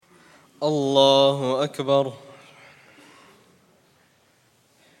الله أكبر.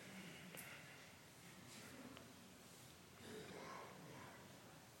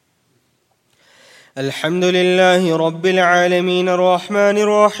 الحمد لله رب العالمين الرحمن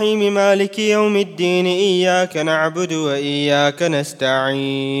الرحيم مالك يوم الدين إياك نعبد وإياك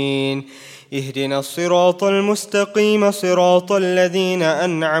نستعين اهدنا الصراط المستقيم صراط الذين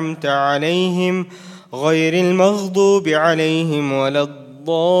أنعمت عليهم غير المغضوب عليهم ولا الضالين.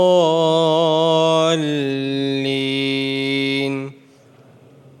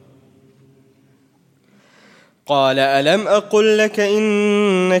 قال ألم أقل لك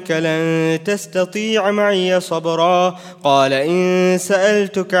إنك لن تستطيع معي صبرا قال إن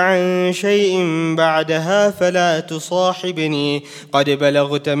سألتك عن شيء بعدها فلا تصاحبني قد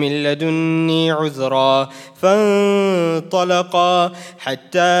بلغت من لدني عذرا فانطلقا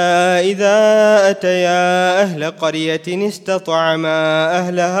حتى إذا أتيا أهل قرية استطعما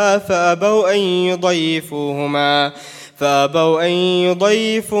أهلها فأبوا أن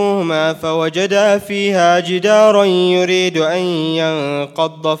يضيفوهما فوجدا فيها جدارا يريد أن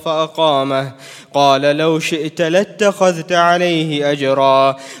ينقض فأقامه قال لو شئت لاتخذت عليه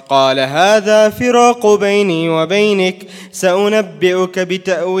أجرا قال هذا فراق بيني وبينك سأنبئك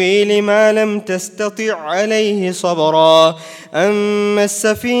بتأويل ما لم تستطع عليه صبرا أما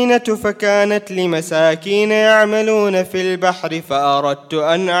السفينة فكانت لمساكين يعملون في البحر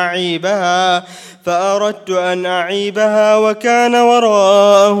فأردت أن أعيبها وكان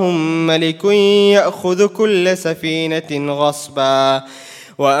وراءهم ملك يأخذ كل سفينة غصبا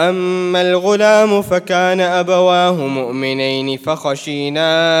وأما الغلام فكان أبواه مؤمنين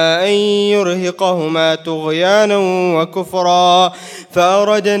فخشينا أن يرهقهما طغيانا وكفرا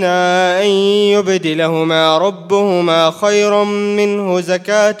فأردنا أن يبدلهما ربهما خيرا منه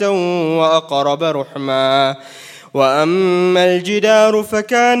زكاة وأقرب رحما وأما الجدار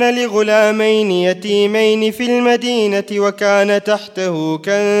فكان لغلامين يتيمين في المدينة وكان تحته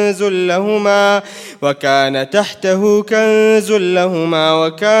كنز لهما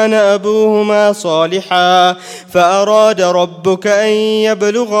وكان أبوهما صالحا فأراد ربك أن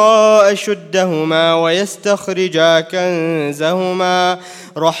يبلغا أشدهما ويستخرجا كنزهما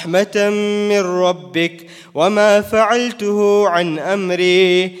رحمة من ربك وما فعلته عن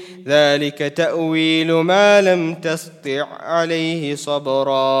أمري ذلك تأويل ما لم تستطع عليه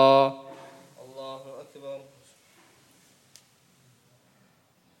صبرا. الله أكبر.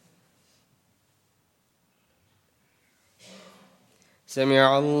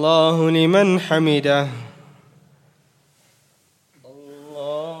 سمع الله لمن حمده.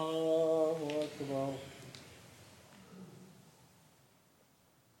 الله أكبر.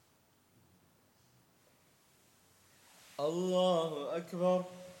 الله أكبر.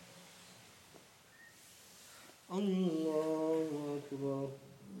 الله أكبر.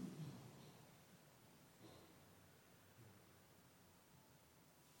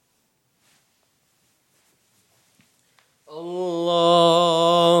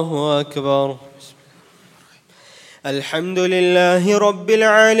 الله أكبر. الحمد لله رب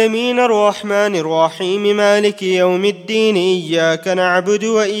العالمين الرحمن الرحيم مالك يوم الدين إياك نعبد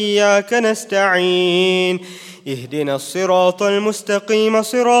وإياك نستعين اهدنا الصراط المستقيم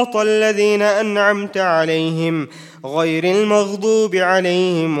صراط الذين أنعمت عليهم غير المغضوب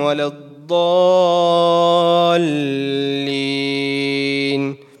عليهم ولا الضالين.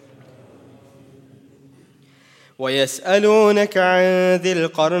 ويسألونك عن ذي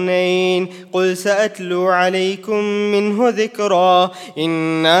القرنين قل سأتلو عليكم منه ذكرا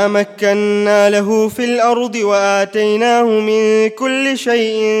إنا مكنا له في الأرض وآتيناه من كل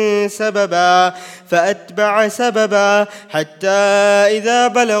شيء سببا فأتبع سببا حتى إذا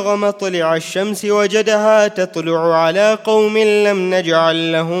بلغ مطلع الشمس وجدها تطلع على قوم لم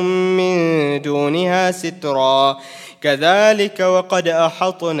نجعل لهم من دونها سترا كذلك وقد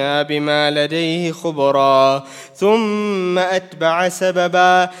أحطنا بما لديه خبرا ثم أتبع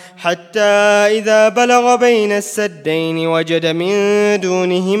سببا حتى إذا بلغ بين السدين وجد من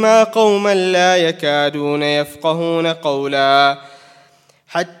دونهما قوما لا يكادون يفقهون قولا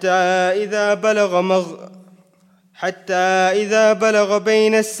حتى إذا بلغ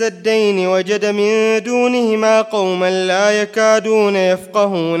بين السدين وجد من دونهما قوما لا يكادون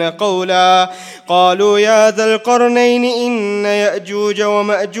يفقهون قولا قالوا يا ذا القرنين إن يأجوج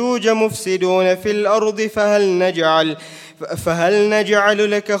ومأجوج مفسدون في الأرض فهل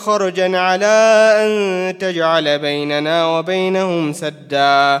نجعل لك خرجا على أن تجعل بيننا وبينهم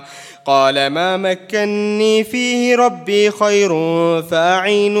سدا قال ما مكني فيه ربي خير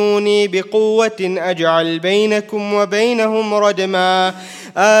فأعينوني بقوة أجعل بينكم وبينهم ردما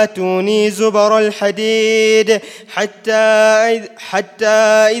آتوني زبر الحديد حتى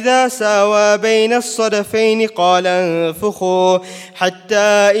إذا ساوى بين الصدفين قال انفخوا حتى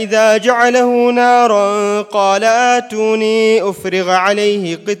إذا جعله نارا قال آتوني أفرغ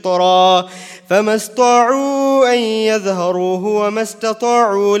عليه قطرا فما استطاعوا أن يظهروه وما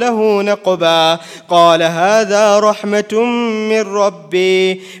استطاعوا له نقبا قال هذا رحمة من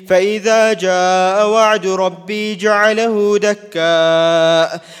ربي فإذا جاء وعد ربي جعله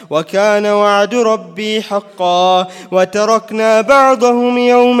دكا وكان وعد ربي حقا وتركنا بعضهم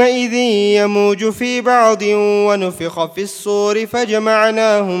يومئذ يموج في بعض ونفخ في الصور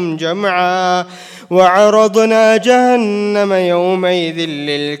فجمعناهم جمعا وعرضنا جهنم يومئذ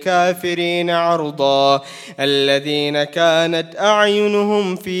للكافرين عرضا الذين كانت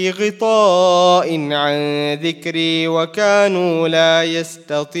أعينهم في غطاء عن ذكري وكانوا لا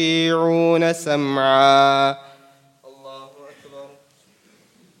يستطيعون سمعا. الله أكبر.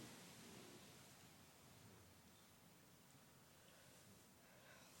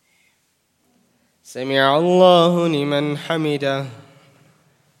 سمع الله لمن حمده.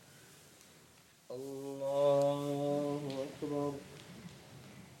 الله أكبر.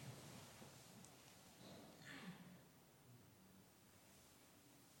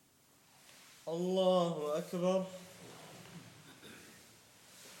 الله أكبر.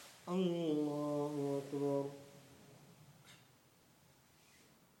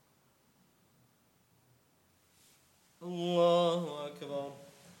 الله أكبر.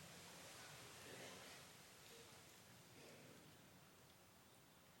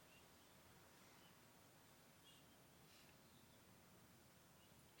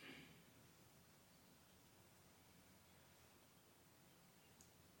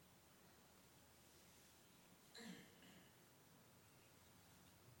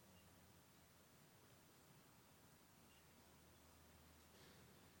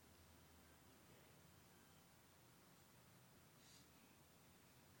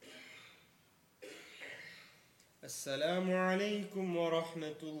 السلام عليكم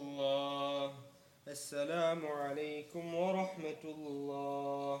ورحمة الله. السلام عليكم ورحمة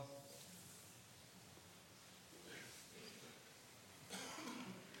الله.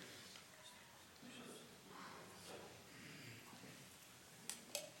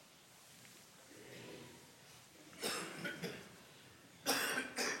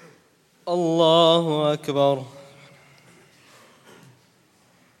 الله أكبر.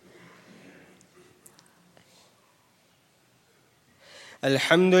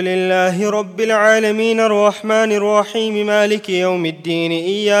 الحمد لله رب العالمين الرحمن الرحيم مالك يوم الدين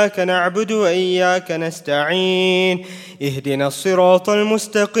إياك نعبد وإياك نستعين اهدنا الصراط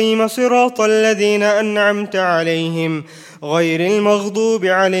المستقيم صراط الذين أنعمت عليهم غير المغضوب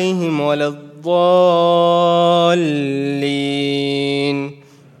عليهم ولا الضالين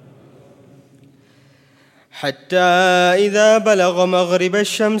حتى إذا بلغ مغرب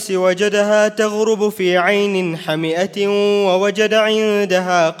الشمس وجدها تغرب في عين حمئة ووجد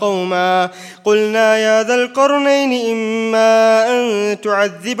عندها قوما قلنا يا ذا القرنين إما أن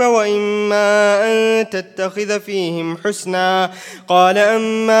تعذب وإما أن تتخذ فيهم حسنا قال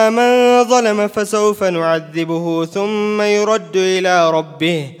أما من ظلم فسوف نعذبه ثم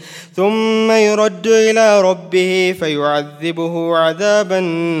يرد إلى ربه فيعذبه عذابا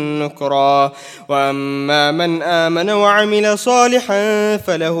نكرا وأما من آمن وعمل صالحا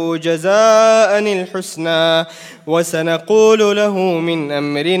فله جزاء الحسنى وسنقول له من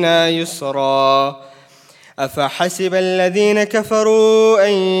أمرنا يسرا أفحسب الذين كفروا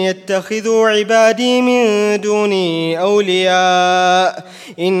أن يتخذوا عبادي من دوني أولياء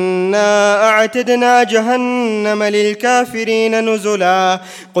إنا أعتدنا جهنم للكافرين نزلا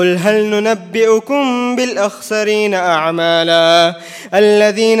قل هل ننبئكم بالأخسرين أعمالا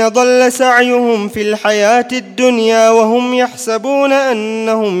الذين ضل سعيهم في الحياة الدنيا وهم يحسبون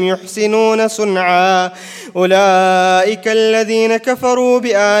أنهم يحسنون صنعا أولئك الذين كفروا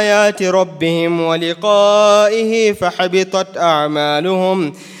بآيات ربهم ولقائه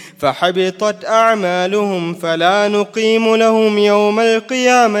فحبطت أعمالهم فلا نقيم لهم يوم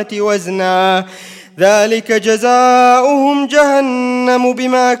القيامة وزنا ذلك جزاؤهم جهنم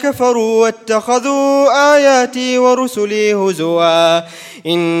بما كفروا واتخذوا آياتي ورسلي هزوا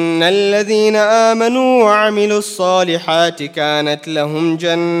إن الذين آمنوا وعملوا الصالحات كانت لهم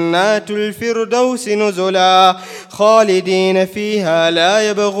جنات الفردوس نزلا خالدين فيها لا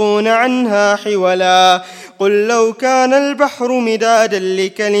يبغون عنها حولا قل لو كان البحر مدادا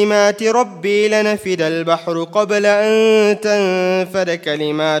لكلمات ربي لنفد البحر قبل أن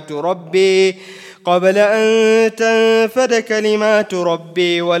تنفد كلمات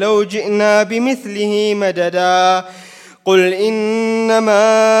ربي ولو جئنا بمثله مددا قل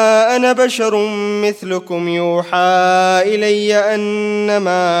إنما أنا بشر مثلكم يوحى إلي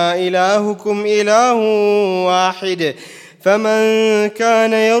أنما إلهكم إله واحد فمن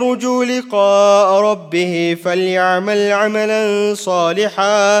كان يرجو لقاء ربه فليعمل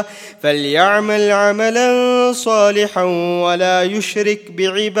عملا صالحا ولا يشرك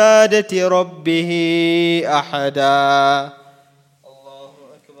بعبادة ربه أحدا. الله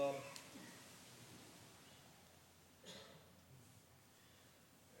أكبر.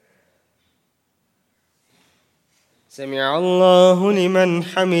 سمع الله لمن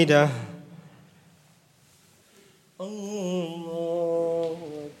حمده. الله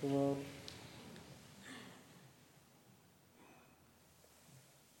أكبر.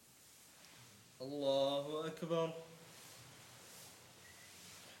 الله أكبر.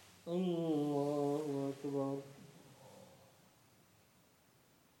 الله أكبر.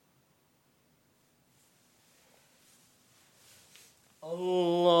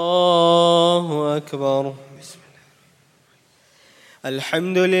 الله أكبر.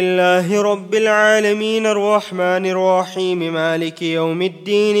 الحمد لله رب العالمين الرحمن الرحيم مالك يوم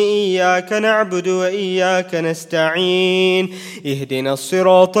الدين إياك نعبد وإياك نستعين اهدنا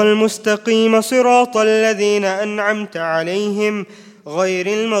الصراط المستقيم صراط الذين أنعمت عليهم غير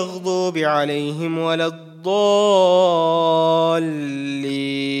المغضوب عليهم ولا الضالين.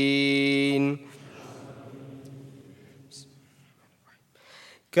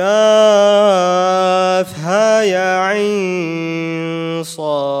 كافها يا عين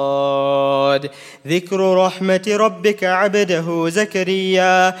صاد. ذكر رحمة ربك عبده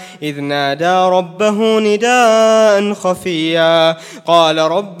زكريا إذ نادى ربه نداء خفيا قال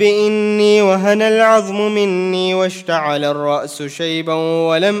رب إني وهن العظم مني واشتعل الرأس شيبا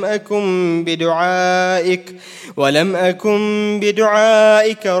ولم أكن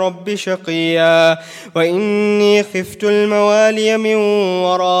بدعائك رب شقيا وإني خفت الموالي من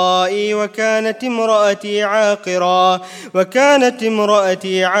ورائي وكانت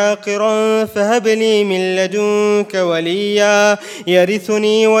امرأتي عاقرا فهب لي من لدنك وليا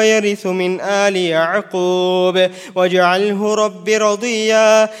يرثني ويرث من آل يعقوب واجعله رب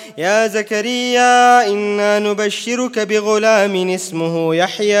رضيا. يا زكريا إنا نبشرك بغلام اسمه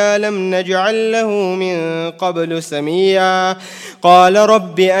يحيى لم نجعل له من قبل سميا قال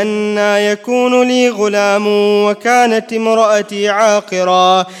رب أنى يكون لي غلام وكانت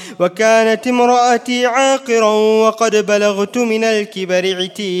امرأتي عاقرا وقد بلغت من الكبر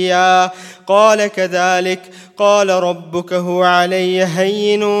عتيا قال كذلك قال ربك هو علي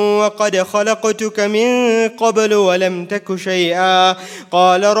هين وقد خلقتك من قبل ولم تك شيئا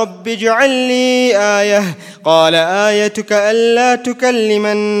قال رب اجعل لي آية قال آيتك ألا تكلم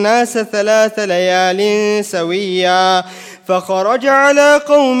الناس 3 ليال سويا فخرج على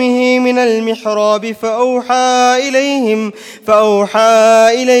قومه من المحراب فأوحى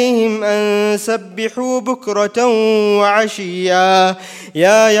إليهم أن سبحوا بكرة وعشيا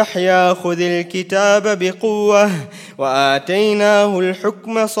يا يحيى خذ الكتاب بقوة وآتيناه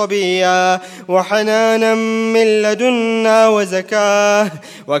الحكم صبيا وحنانا من لدنا وزكاة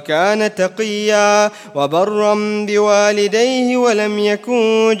وكان تقيا وبرا بوالديه ولم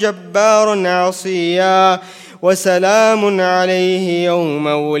يكن جبارا عصيا وسلام عليه يوم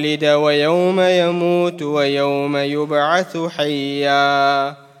ولد ويوم يموت ويوم يبعث حيا.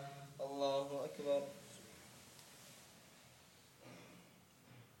 الله أكبر.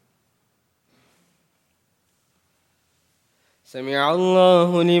 سمع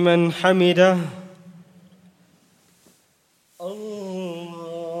الله لمن حمده.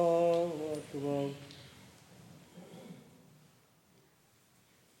 الله أكبر.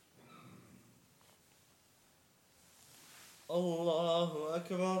 الله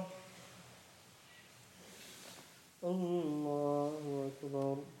أكبر. الله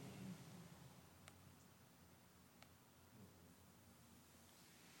أكبر.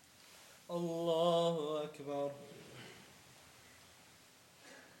 الله أكبر.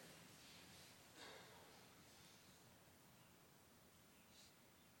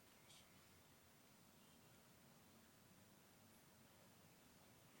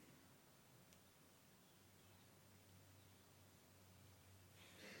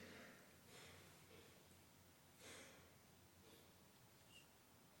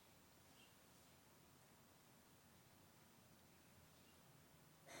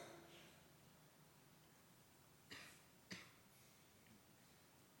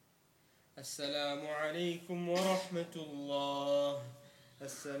 السلام عليكم ورحمة الله.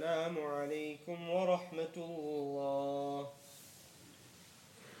 السلام عليكم ورحمة الله.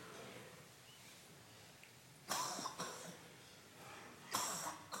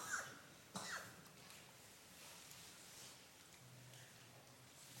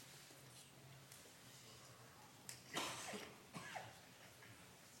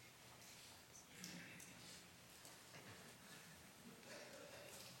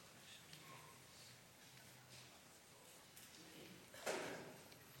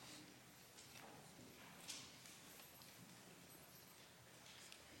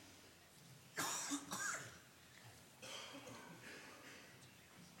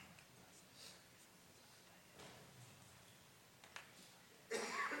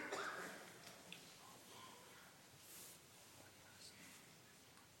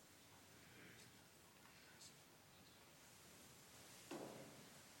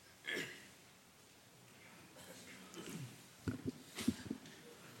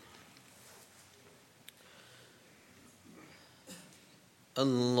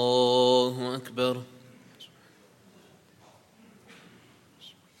 الله أكبر.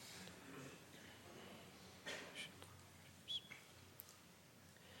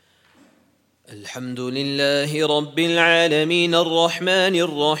 الحمد لله رب العالمين الرحمن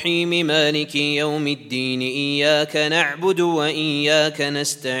الرحيم مالك يوم الدين إياك نعبد وإياك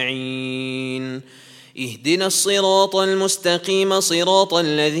نستعين اهدنا الصراط المستقيم صراط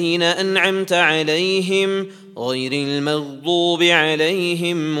الذين أنعمت عليهم غير المغضوب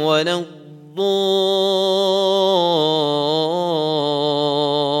عليهم ولا الضالين.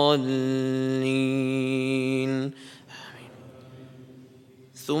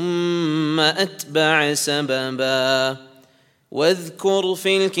 ثم أتبع سببا واذكر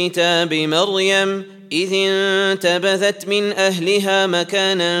في الكتاب مريم إذ انتبذت من أهلها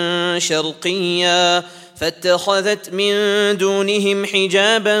مكانا شرقيا فاتخذت من دونهم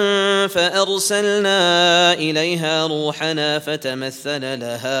حجابا فأرسلنا إليها روحنا فتمثل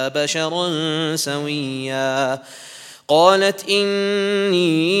لها بشرا سويا قالت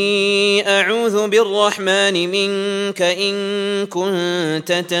إني أعوذ بالرحمن منك إن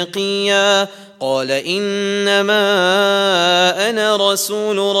كنت تقيا قال إنما أنا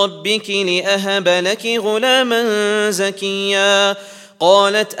رسول ربك لأهب لك غلاما زكيا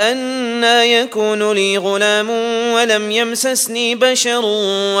قالت أنى يكون لي غلام ولم يمسسني بشر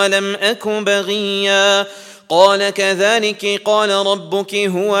ولم أك بغيا قال كذلك قال ربك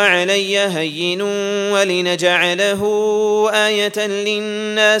هو علي هين ولنجعله آية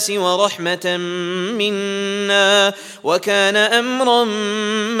للناس ورحمة منا وكان أمرا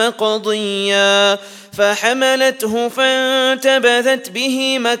مقضيا فحملته فانتبذت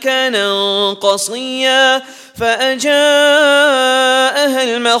به مكانا قصيا فأجاءها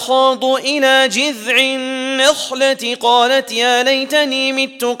المخاض إلى جذع النخلة قالت يا ليتني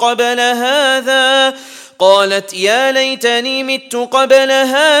مت قبل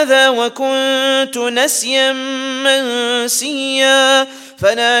هذا وكنت نسيا منسيا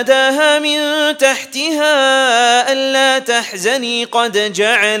فناداها من تحتها ألا تحزني قد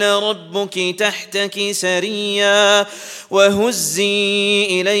جعل ربك تحتك سريا وهزي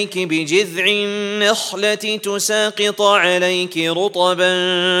إليك بجذع النخلة تساقط عليك رطبا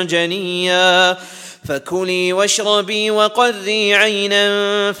جنيا فكلي واشربي وقري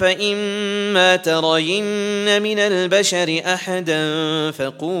عينا فإما ترين من البشر أحدا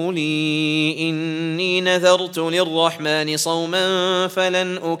فقولي إني نذرت للرحمن صوما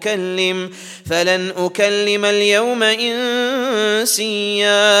فلن أكلم اليوم إنسيا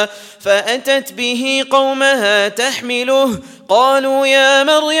فأتت به قومها تحمله قالوا يا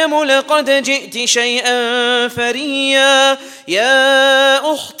مريم لقد جئت شيئا فريا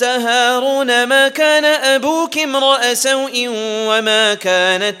يا أخت هارون ما كان أبوك امرأ سوء وما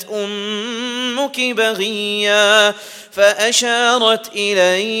كانت أمك بغيا فأشارت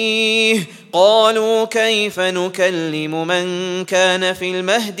إليه قالوا كيف نكلم من كان في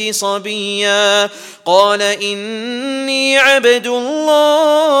المهد صبيا قال إني عبد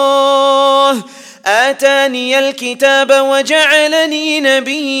الله آتاني الكتاب وجعلني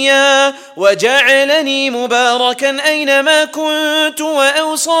نبيا وجعلني مباركا أينما كنت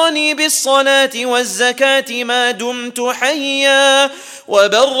وأوصاني بالصلاة والزكاة ما دمت حيا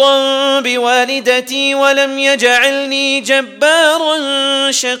وبرا بوالدتي ولم يجعلني جبارا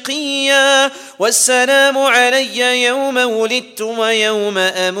شقيا والسلام علي يوم ولدت ويوم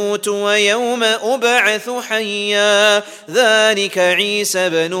أموت ويوم أبعث حيا ذلك عيسى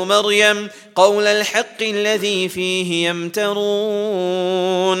بن مريم قول الحق الذي فيه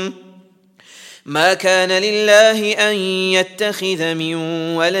يمترون ما كان لله أن يتخذ من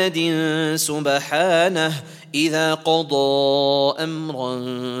ولد سبحانه إذا قضى أمرا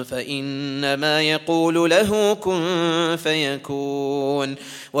فإنما يقول له كن فيكون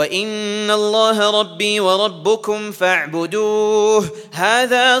وإن الله ربي وربكم فاعبدوه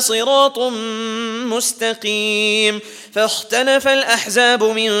هذا صراط مستقيم فاختلف الأحزاب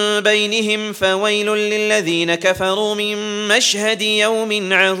من بينهم فويل للذين كفروا من مشهد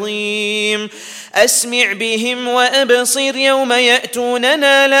يوم عظيم أسمع بهم وأبصر يوم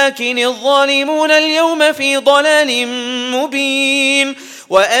يأتوننا لكن الظالمون اليوم في ضلال مبين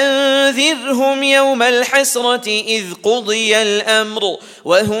وأنذرهم يوم الحسرة إذ قضي الأمر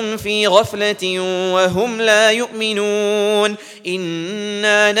وهم في غفلة وهم لا يؤمنون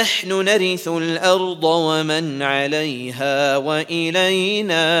إنا نحن نرث الأرض ومن عليها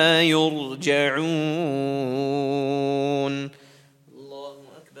وإلينا يرجعون. الله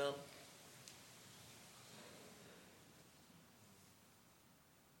أكبر.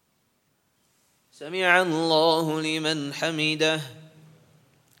 سمع الله لمن حمده.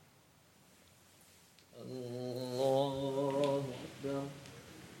 الله أكبر.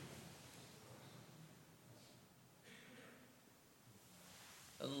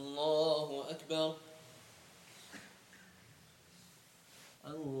 أكبر.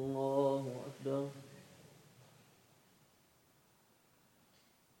 الله أكبر.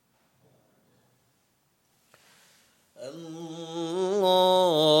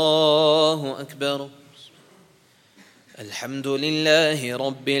 الله أكبر. الحمد لله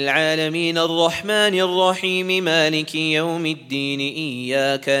رب العالمين الرحمن الرحيم مالك يوم الدين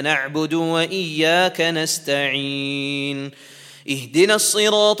إياك نعبد وإياك نستعين اهدنا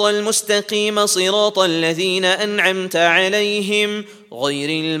الصراط المستقيم صراط الذين أنعمت عليهم غير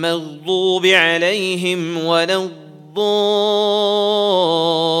المغضوب عليهم ولا الضالين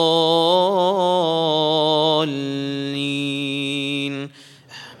آمين.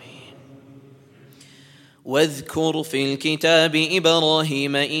 واذكر في الكتاب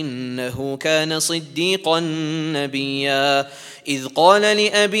إبراهيم إنه كان صديقا نبيا إذ قال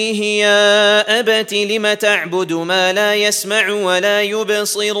لأبيه يا أبت لم تعبد ما لا يسمع ولا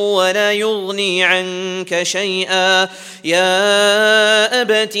يبصر ولا يغني عنك شيئا يا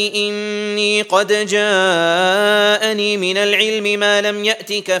أبت إني قد جاءني من العلم ما لم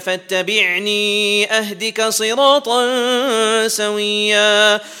يأتك فاتبعني أهدك صراطا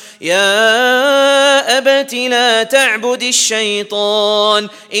سويا يا أبت لا تعبد الشيطان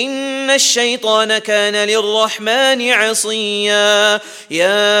إن الشيطان كان للرحمن عصيا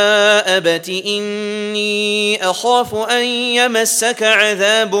يا أبت إني أخاف أن يمسك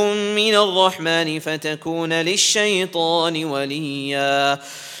عذاب من الرحمن فتكون للشيطان وليا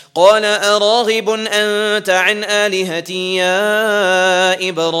قال أراغب أنت عن آلهتي يا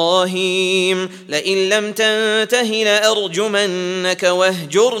إبراهيم لئن لم تنته لأرجمنك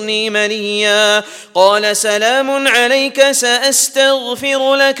واهجرني مليا قال سلام عليك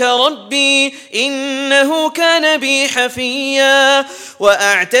سأستغفر لك ربي إنه كان بي حفيا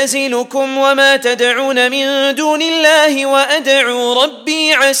وأعتزلكم وما تدعون من دون الله وأدعو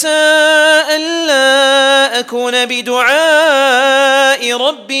ربي عسى ألا أكون بدعاء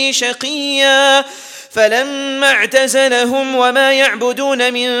ربي شقيا فلما اعتزلهم وما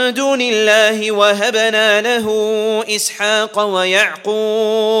يعبدون من دون الله وهبنا له إسحاق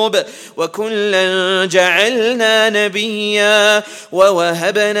ويعقوب وكلا جعلنا نبيا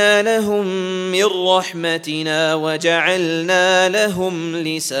ووهبنا لهم من رحمتنا وجعلنا لهم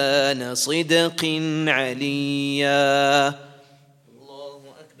لسان صدق عليا. الله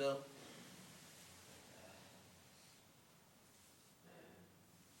أكبر.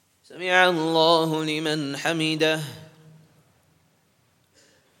 سمع الله لمن حمده.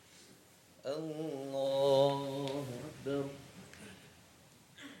 الله أكبر.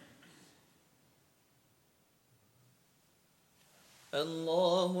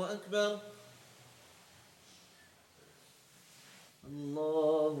 الله أكبر.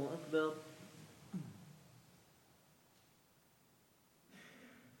 الله أكبر.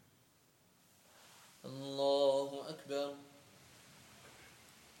 الله أكبر.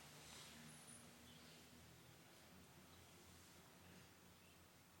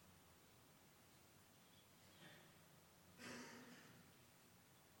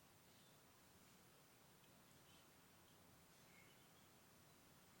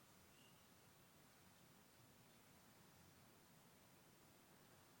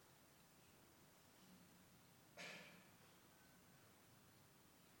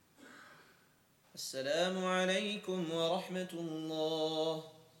 السلام عليكم ورحمة الله.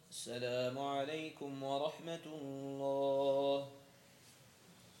 السلام عليكم ورحمة الله.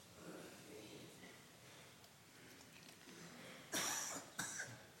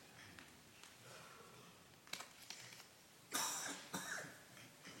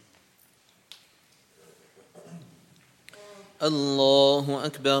 الله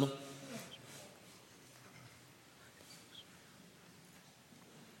أكبر.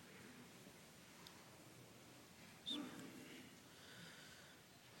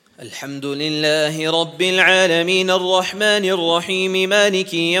 الحمد لله رب العالمين الرحمن الرحيم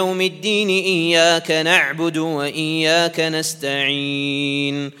مالك يوم الدين إياك نعبد وإياك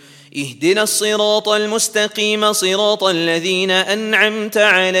نستعين اهدنا الصراط المستقيم صراط الذين أنعمت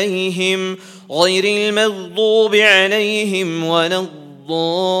عليهم غير المغضوب عليهم ولا الضالين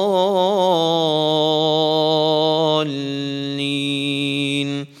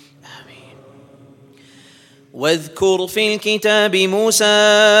واذكر في الكتاب موسى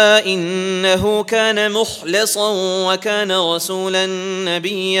إنه كان مخلصا وكان رسولا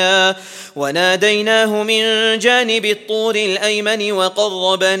نبيا وناديناه من جانب الطور الأيمن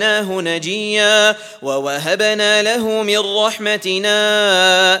وقربناه نجيا ووهبنا له من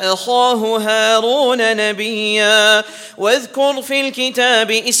رحمتنا أخاه هارون نبيا واذكر في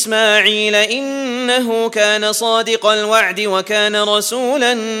الكتاب إسماعيل إنه كان صادق الوعد وكان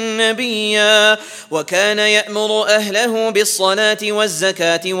رسولا نبيا وكان يأمر أهله بالصلاة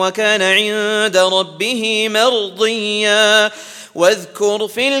والزكاة وكان عند ربه مرضيا واذكر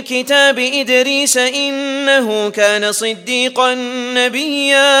في الكتاب إدريس إنه كان صديقا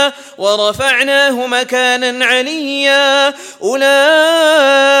نبيا ورفعناه مكانا عليا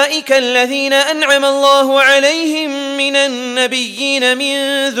أولئك الذين أنعم الله عليهم من النبيين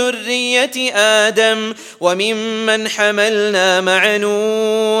من ذرية آدم وممن حملنا مع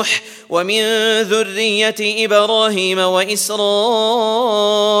نوح ومن ذرية إبراهيم وإسرائيل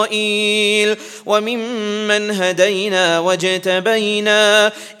وممن هدينا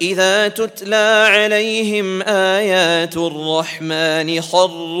واجتبينا إذا تتلى عليهم آيات الرحمن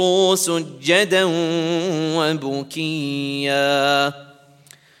خروا سجدا وبكيا.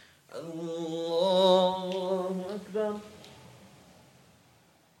 الله أكبر.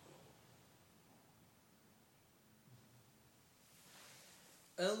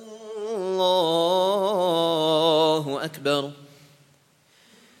 الله أكبر.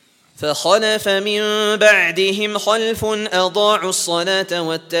 فخلف من بعدهم خلف أضاعوا الصلاة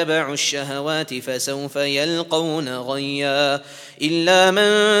واتبعوا الشهوات فسوف يلقون غيا إلا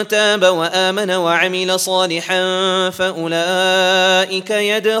من تاب وآمن وعمل صالحا فأولئك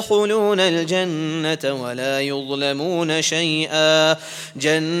يدخلون الجنة ولا يظلمون شيئا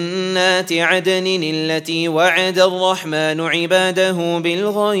جنات عدن التي وعد الرحمن عباده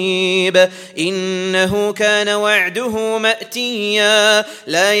بالغيب إنه كان وعده مأتيا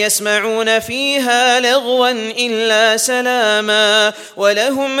لا يسمعون فيها لغوا إلا سلاما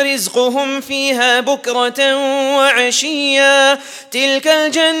ولهم رزقهم فيها بكرة وعشيا تلك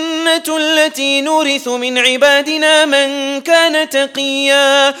الجنة التي نورث من عبادنا من كان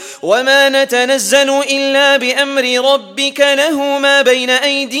تقيا وما نتنزل إلا بأمر ربك له ما بين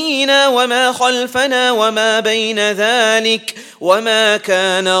أيدينا وما خلفنا وما بين ذلك وما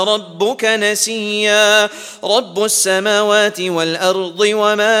كان ربك نسيا رب السماوات والأرض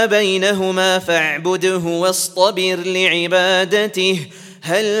وما بينهما فاعبده واصطبر لعبادته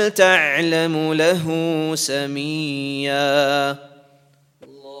هل تعلم له سميا.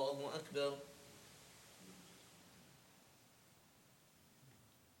 الله أكبر.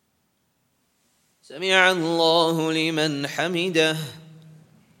 سمع الله لمن حمده.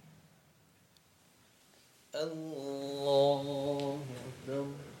 الله أكبر.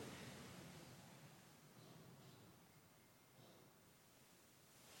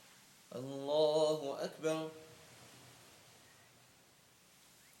 الله أكبر.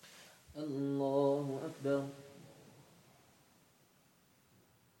 الله أكبر.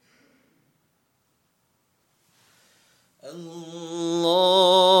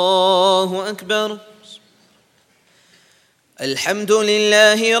 الله أكبر. الحمد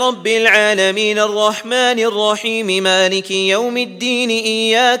لله رب العالمين الرحمن الرحيم مالك يوم الدين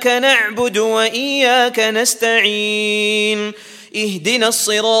إياك نعبد وإياك نستعين اهدنا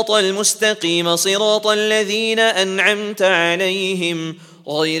الصراط المستقيم صراط الذين أنعمت عليهم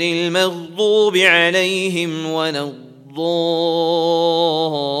غير المغضوب عليهم ولا الضالين.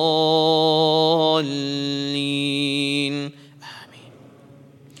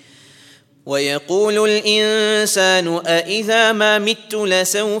 ويقول الإنسان أإذا ما مت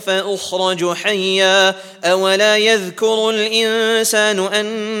لسوف أخرج حيا أولا يذكر الإنسان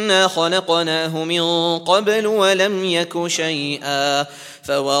أنا خلقناه من قبل ولم يك شيئا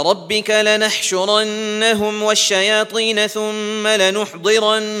فوربك لنحشرنهم والشياطين ثم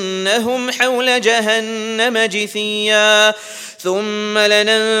لنحضرنهم حول جهنم جثيا ثم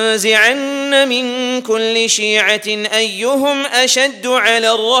لننزعن من كل شيعة أيهم أشد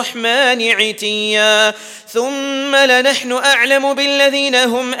على الرحمن عتيا ثم لنحن أعلم بالذين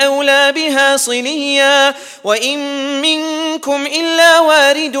هم أولى بها صليا وإن منكم إلا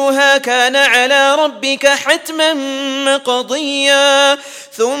واردها كان على ربك حتما مقضيا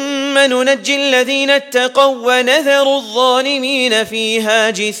ثم ننجي الذين اتقوا ونذر الظالمين فيها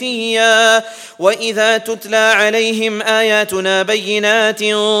جثيا وإذا تتلى عليهم آياتنا بينات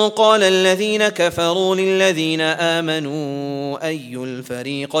قال الذين كفروا للذين آمنوا أي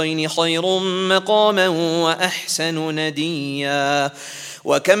الفريقين خير مقاما وأحسن نديا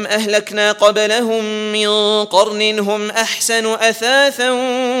وكم أهلكنا قبلهم من قرن هم أحسن أثاثا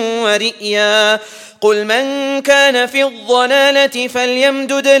ورئيا قل من كان في الضلالة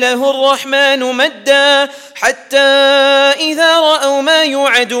فليمدد له الرحمن مدا حتى إذا رأوا ما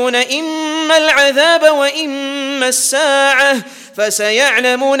يوعدون إما العذاب وإما الساعة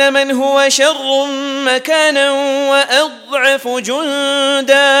فسيعلمون من هو شر مكانا وأضعف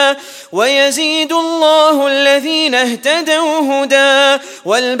جندا ويزيد الله الذين اهتدوا هدى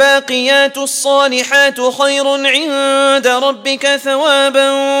والباقيات الصالحات خير عند ربك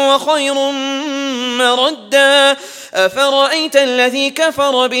ثوابا وخير مردا أفرأيت الذي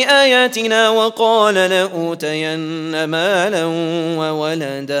كفر بآياتنا وقال لأوتين مالا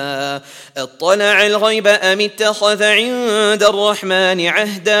وولدا اطلع الغيب أم اتخذ عند الرحمن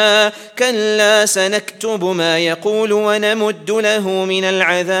عهدا كلا سنكتب ما يقول ونمد له من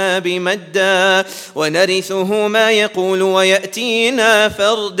العذاب مدا ونرثه ما يقول ويأتينا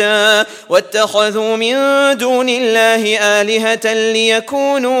فردا واتخذوا من دون الله آلهة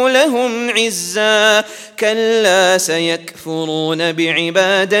ليكونوا لهم عزا كلا سيكفرون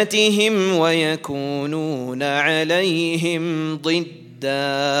بعبادتهم ويكونون عليهم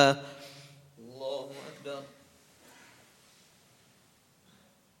ضدا. الله أكبر.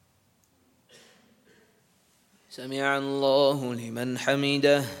 سمع الله لمن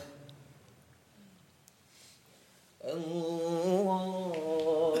حمده. الله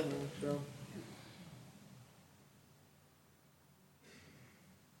أكبر.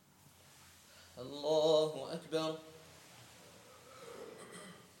 الله أكبر.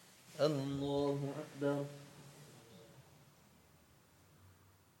 الله أكبر.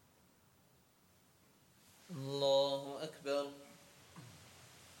 الله أكبر.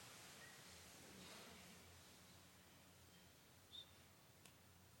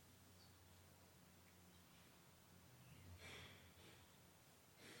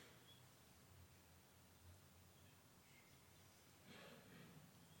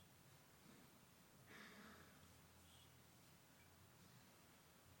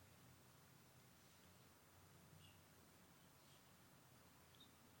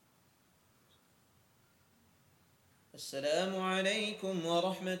 السلام عليكم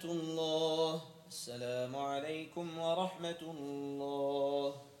ورحمة الله. السلام عليكم ورحمة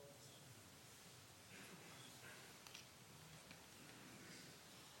الله.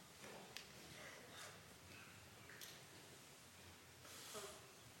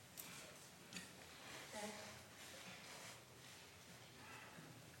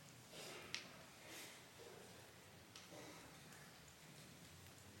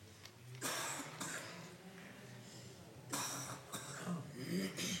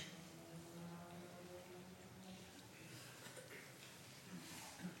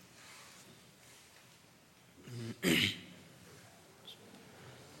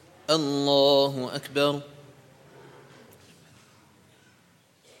 الله أكبر.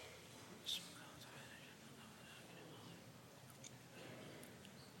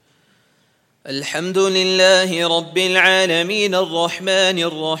 الحمد لله رب العالمين الرحمن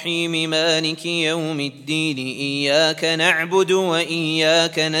الرحيم مالك يوم الدين إياك نعبد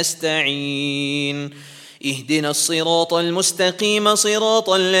وإياك نستعين اهدنا الصراط المستقيم صراط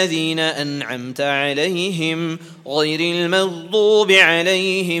الذين أنعمت عليهم غير المغضوب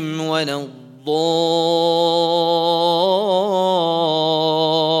عليهم ولا الضالين.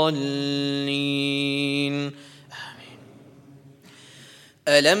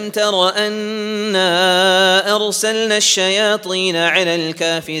 ألم تر أنا أرسلنا الشياطين على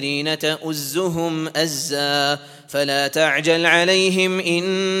الكافرين تؤزهم أزا فلا تعجل عليهم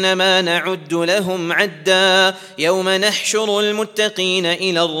إنما نعد لهم عدا يوم نحشر المتقين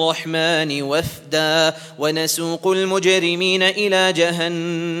إلى الرحمن وفدا ونسوق المجرمين إلى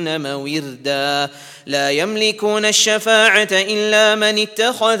جهنم وردا لا يملكون الشفاعة إلا من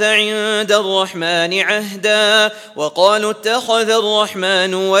اتخذ عند الرحمن عهدا وقالوا اتخذ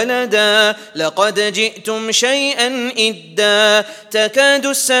الرحمن ولدا لقد جئتم شيئا إدا تكاد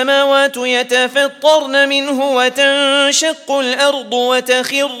السماوات يتفطرن منه وتنشق الأرض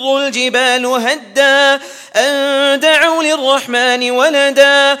وتخر الجبال هدا أن دعوا للرحمن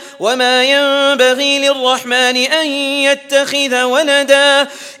ولدا وما ينبغي للرحمن أن يتخذ ولدا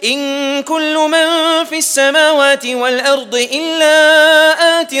إن كل من في السماوات والأرض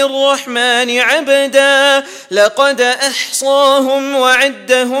إلا آتي الرحمن عبدا لقد أحصاهم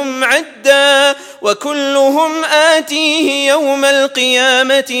وعدهم عدا وكلهم آتيه يوم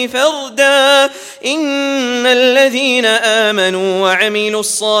القيامة فردا إن الذين آمنوا وعملوا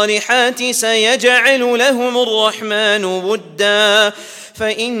الصالحات سيجعل لهم الرحمن ودا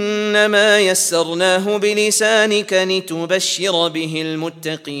فإنما يسرناه بلسانك لتبشر به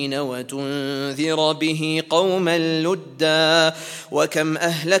المتقين وتنذر به قوما لدا وكم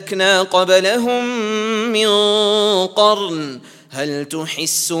أهلكنا قبلهم من قرن هل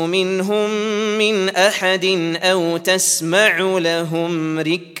تحس منهم من أحد أو تسمع لهم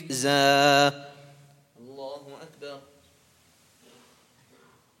ركزا. الله أكبر.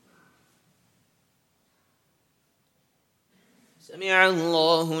 سمع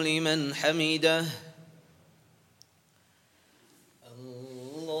الله لمن حمده.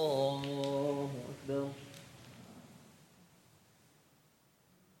 الله أكبر.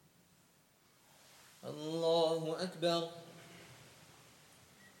 الله أكبر.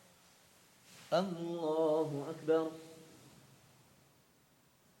 الله أكبر.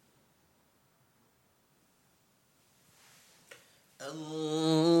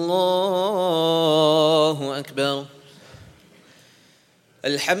 الله أكبر.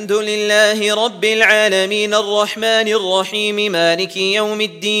 الحمد لله رب العالمين الرحمن الرحيم مالك يوم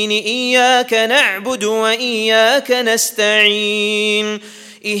الدين إياك نعبد وإياك نستعين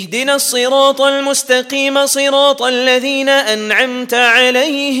اهدنا الصراط المستقيم صراط الذين أنعمت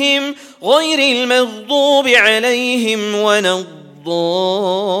عليهم غير المغضوب عليهم ولا الضالين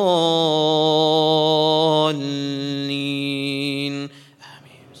آمين.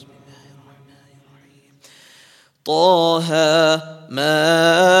 بسم الله الرحمن الرحيم. طه ما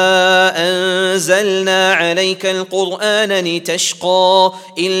أنزلنا عليك القرآن لتشقى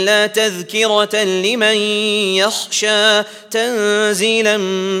إلا تذكرة لمن يخشى تنزيلا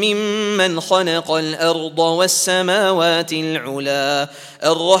ممن خلق الأرض والسماوات العلا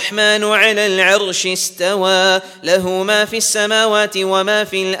الرحمن على العرش استوى له ما في السماوات وما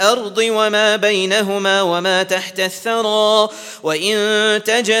في الأرض وما بينهما وما تحت الثرى وإن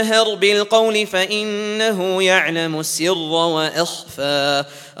تجهر بالقول فإنه يعلم السر وأخفى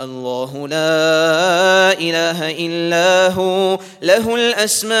الله لا إله إلا هو له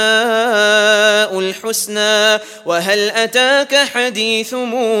الأسماء الحسنى وهل أتاك حديث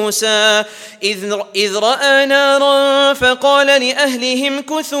موسى إذ رأى نارا فقال لأهلهم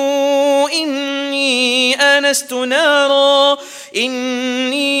كثوا إني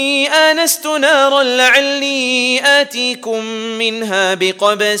آنست نارا لعلي آتيكم منها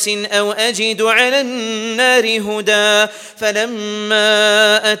بقبس أو أجد على النار هدى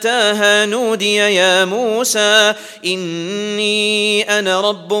فلما أتاها نودي يا موسى إني أنا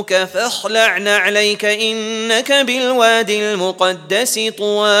ربك فاخلع نعليك إنك بالوادي المقدس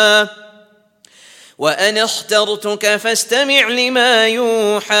طوى وأنا اخترتك فاستمع لما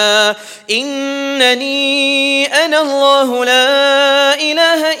يوحى إنني أنا الله لا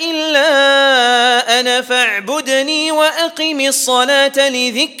إله إلا أنا فاعبدني وأقم الصلاة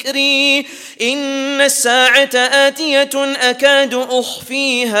لذكري إن الساعة آتية أكاد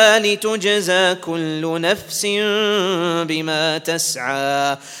أخفيها لتجزى كل نفس بما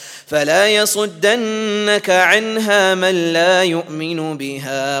تسعى فلا يصدنك عنها من لا يؤمن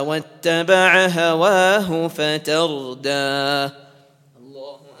بها واتبع هواه فتردى.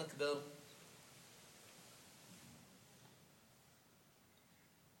 الله أكبر.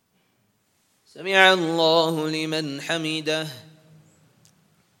 سمع الله لمن حمده.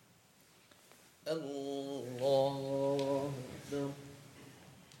 الله أكبر.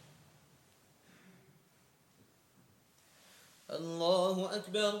 الله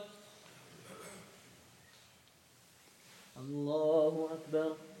أكبر. الله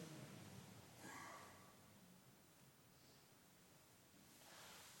أكبر.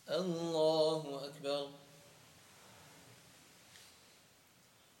 الله أكبر.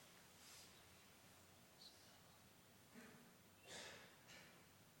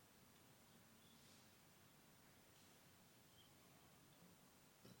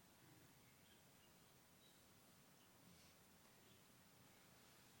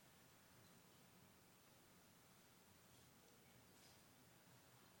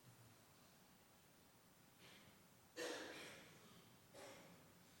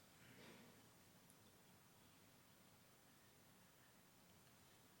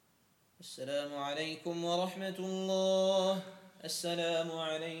 السلام عليكم ورحمة الله. السلام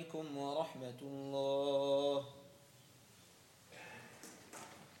عليكم ورحمة الله.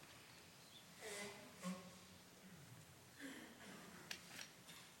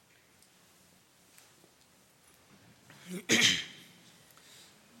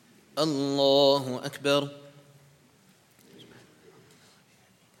 الله أكبر.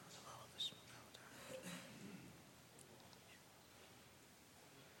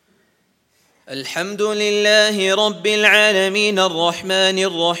 الحمد لله رب العالمين الرحمن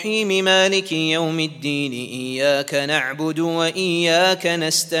الرحيم مالك يوم الدين إياك نعبد وإياك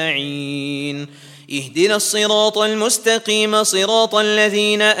نستعين اهدنا الصراط المستقيم صراط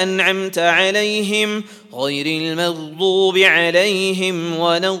الذين أنعمت عليهم غير المغضوب عليهم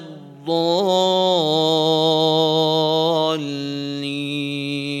ولا الضالين.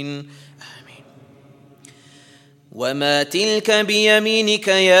 وما تلك بيمينك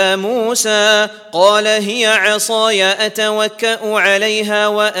يا موسى؟ قال هي عصاي أتوكأ عليها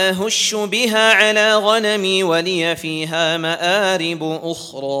وأهش بها على غنمي ولي فيها مآرب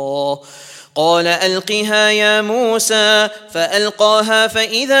أخرى. قال ألقها يا موسى فألقاها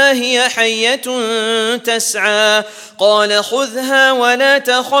فإذا هي حية تسعى. قال خذها ولا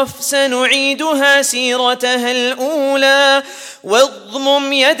تخف سنعيدها سيرتها الأولى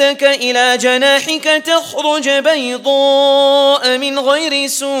واضمم يدك إلى جناحك تخرج بيضاء من غير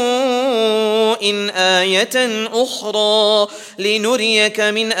سوء آية أخرى لنريك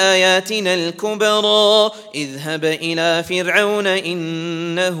من آياتنا الكبرى اذهب إلى فرعون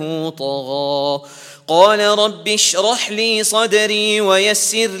إنه طغى. قال رب اشرح لي صدري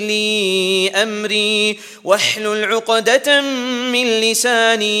ويسر لي أمري واحلل عقدة من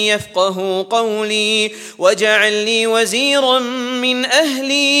لساني يفقه قولي واجعل لي وزيرا من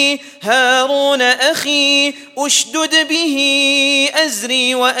أهلي هارون أخي أشدد به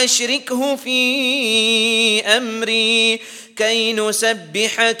أزري وأشركه في أمري كي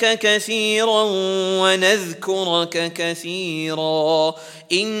نسبحك كثيرا ونذكرك كثيرا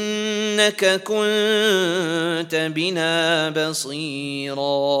إنك كنت بنا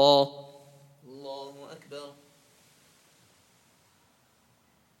بصيرا. الله أكبر.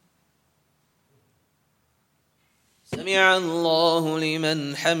 سمع الله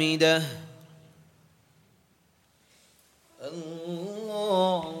لمن حمده.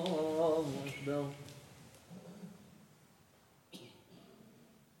 الله أكبر.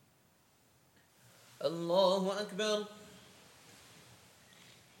 الله أكبر.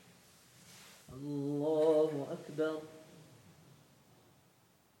 الله أكبر.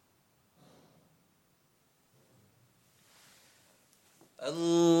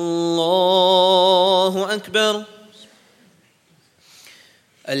 الله أكبر.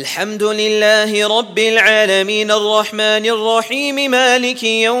 الحمد لله رب العالمين الرحمن الرحيم مالك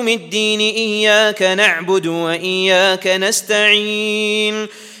يوم الدين إياك نعبد وإياك نستعين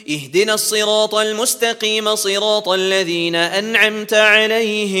اهدنا الصراط المستقيم صراط الذين أنعمت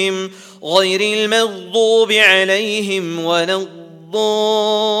عليهم غير المغضوب عليهم ولا الضالين.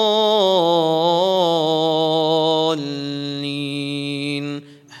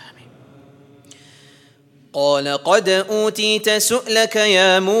 قال قد أوتيت سؤلك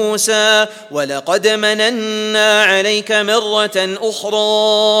يا موسى ولقد مننا عليك مرة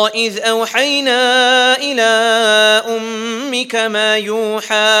أخرى إذ أوحينا إلى أمك ما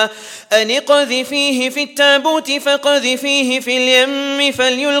يوحى أن اقذفيه في التابوت فقذفيه في اليم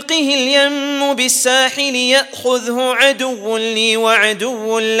فليلقه اليم بالساحل يأخذه عدو لي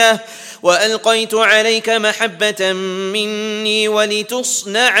وعدو له وألقيت عليك محبة مني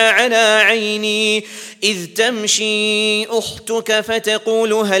ولتصنع على عيني إذ تمشي أختك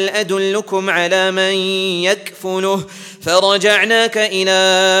فتقول هل أدلكم على من يكفله فرجعناك إلى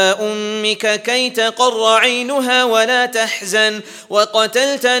أمك كي تقر عينها ولا تحزن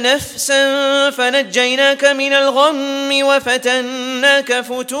وقتلت نفسا فنجيناك من الغم وفتناك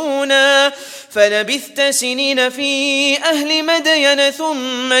فتونا فلبثت سنين في أهل مدين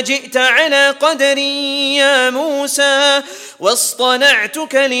ثم جئت على قدري يا موسى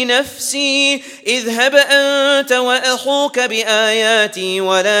واصطنعتك لنفسي اذهب أنت وأخوك بآياتي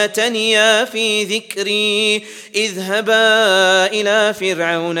ولا تنيا في ذكري اذهبا إلى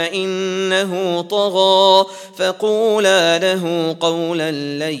فرعون إنه طغى فقولا له قولا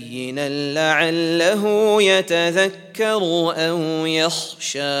لينا لعله يتذكر أو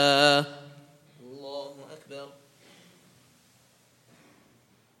يخشى.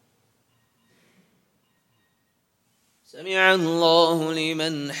 سمع الله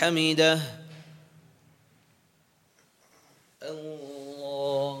لمن حمده.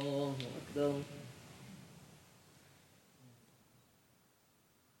 الله أكبر.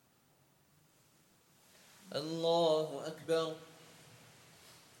 الله أكبر.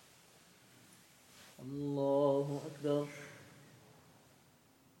 الله أكبر.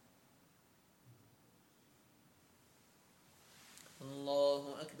 الله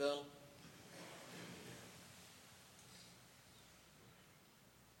أكبر.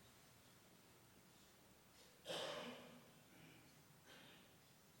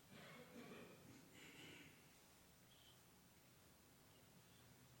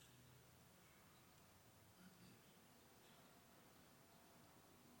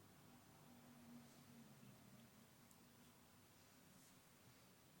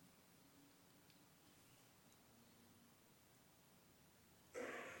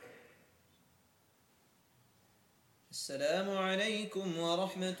 السلام عليكم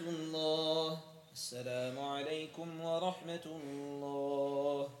ورحمة الله. السلام عليكم ورحمة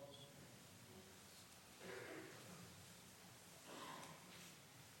الله.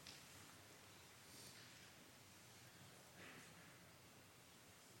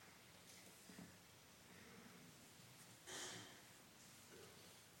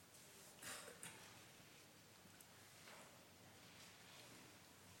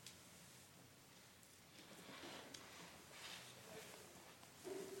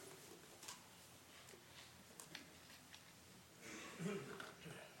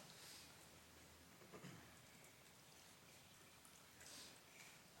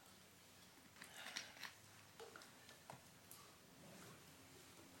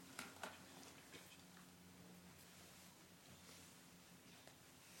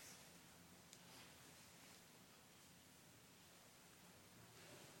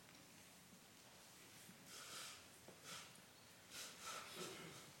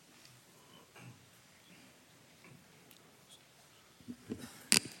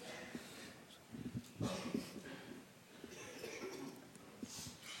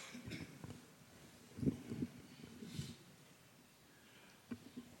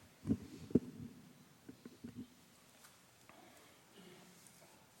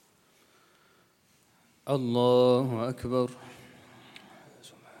 الله أكبر.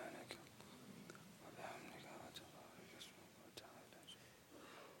 سبحانك وبحمدك وتبارك اسمك وتعالى.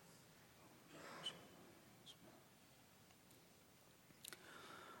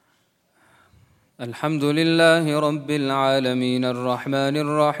 الحمد لله رب العالمين الرحمن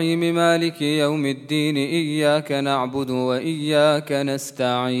الرحيم مالك يوم الدين إياك نعبد وإياك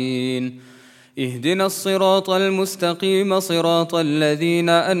نستعين اهدنا الصراط المستقيم صراط الذين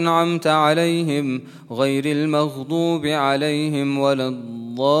أنعمت عليهم غير المغضوب عليهم ولا الضالين.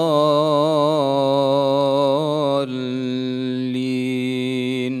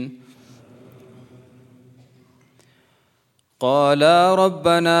 قالا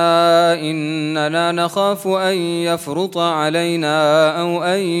ربنا إننا نخاف أن يفرط علينا أو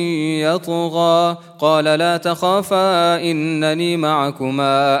أن يطغى قال لا تخافا إنني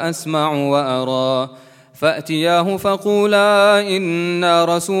معكما أسمع وأرى فأتياه فقولا إنا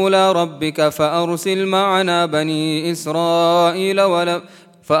رسول ربك فأرسل معنا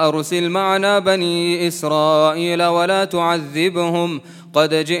بني إسرائيل ولا تعذبهم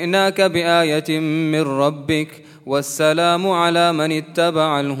قد جئناك بآية من ربك والسلام على من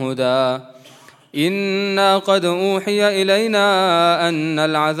اتبع الهدى إنا قد أوحي إلينا أن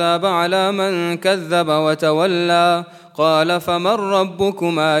العذاب على من كذب وتولى قال فمن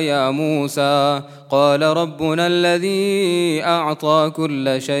ربكما يا موسى قال ربنا الذي أعطى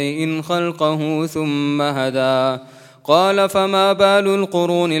كل شيء خلقه ثم هدى قال فما بال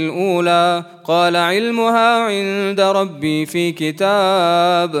القرون الأولى قال علمها عند ربي في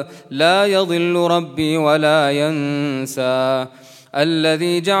كتاب لا يضل ربي ولا ينسى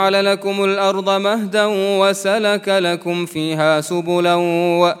الذي جعل لكم الأرض مهدا وسلك لكم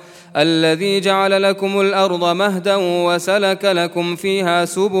فيها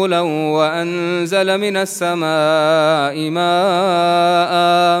سبلا وأنزل من السماء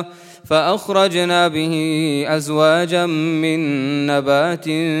ماء فأخرجنا به أزواجا من نبات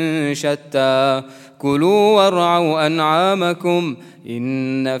شتى كلوا وارعوا أنعامكم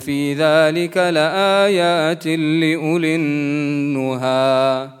إن في ذلك لآيات لأولي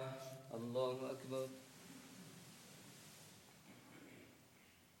النهى. الله أكبر.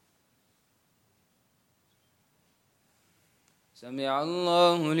 سمع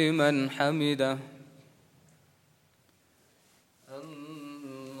الله لمن حمده.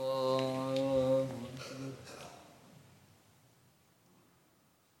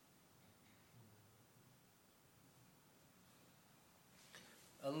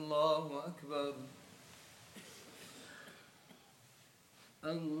 الله أكبر.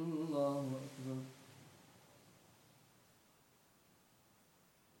 الله أكبر.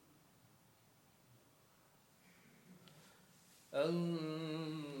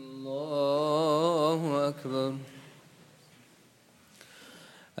 الله أكبر.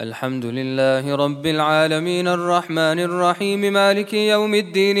 الحمد لله رب العالمين الرحمن الرحيم مالك يوم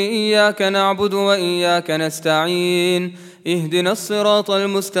الدين إياك نعبد وإياك نستعين اهدنا الصراط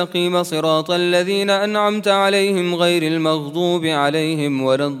المستقيم صراط الذين أنعمت عليهم غير المغضوب عليهم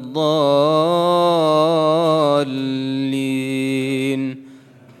ولا الضالين.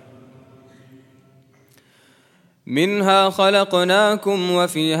 منها خلقناكم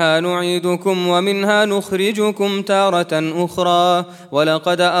وفيها نعيدكم ومنها نخرجكم تارة أخرى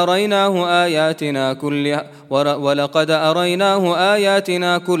ولقد أريناه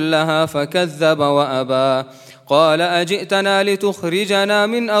آياتنا كلها فكذب وأبى قال أجئتنا لتخرجنا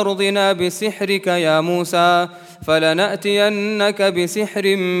من أرضنا بسحرك يا موسى فلنأتينك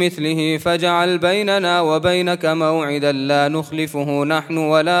بسحر مثله فاجعل بيننا وبينك موعدا لا نخلفه نحن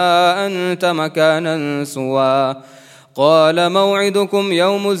ولا أنت مكانا سوى قال موعدكم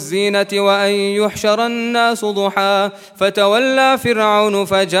يوم الزينة وأن يحشر الناس ضحى فتولى فرعون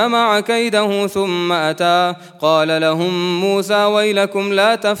فجمع كيده ثم أتى قال لهم موسى ويلكم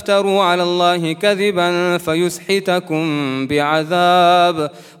لا تفتروا على الله كذبا فيسحتكم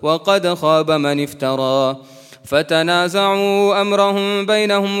بعذاب وقد خاب من افترى فتنازعوا أمرهم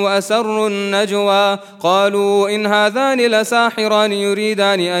بينهم وأسروا النجوى قالوا إن هذان لساحران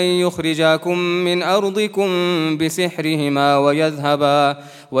يريدان أن يخرجاكم من أرضكم بسحرهما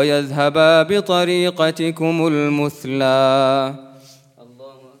ويذهبا بطريقتكم المثلى.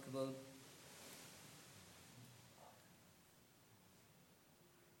 الله أكبر.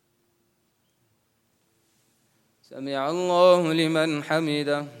 سمع الله لمن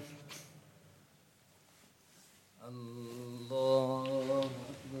حمده. الله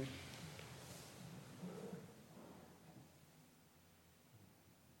أكبر.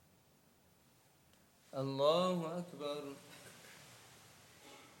 الله أكبر.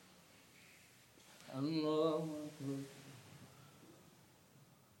 الله أكبر.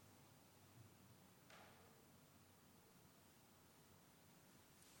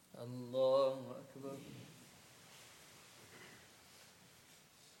 الله أكبر.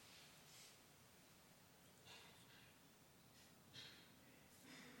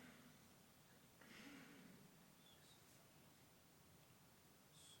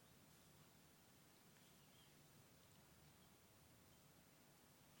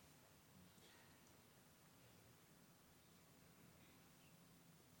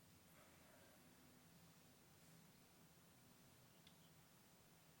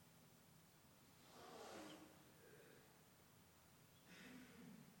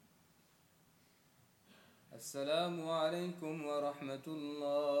 السلام عليكم ورحمة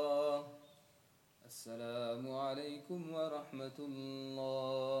الله. السلام عليكم ورحمة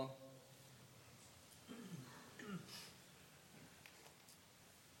الله.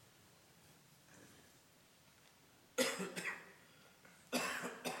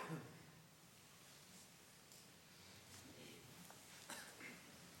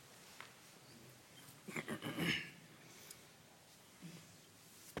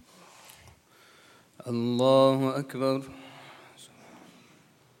 الله أكبر.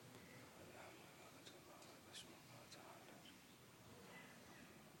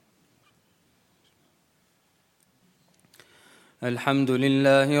 الحمد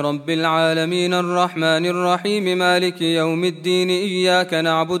لله رب العالمين الرحمن الرحيم مالك يوم الدين إياك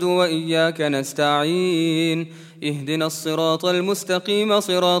نعبد وإياك نستعين اهدنا الصراط المستقيم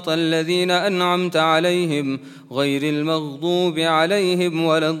صراط الذين أنعمت عليهم غير المغضوب عليهم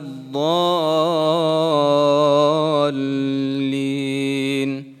ولا الضالين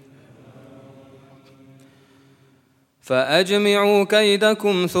فأجمعوا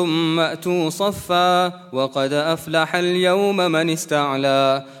كيدكم ثم أتوا صفا وقد أفلح اليوم من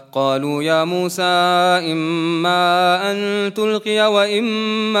استعلى قالوا يا موسى إما أن تلقي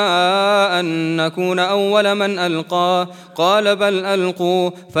وإما أن نكون أول من ألقى قال بل ألقوا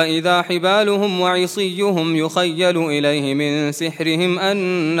فإذا حبالهم وعصيهم يخيل إليه من سحرهم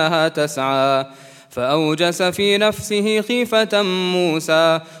أنها تسعى فأوجس في نفسه خيفة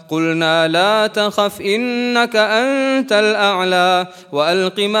موسى قلنا لا تخف إنك أنت الأعلى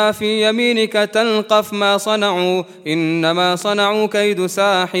وألق ما في يمينك تلقف ما صنعوا إنما صنعوا كيد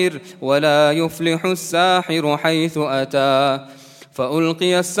ساحر ولا يفلح الساحر حيث أتى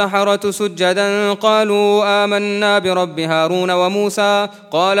فألقي السحرة سجدا قالوا آمنا برب هارون وموسى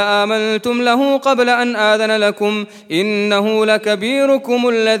قال آمنتم له قبل أن آذن لكم إنه لكبيركم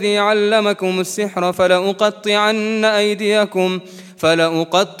الذي علمكم السحر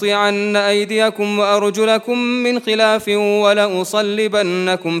فلأقطعن أيديكم وأرجلكم من خلاف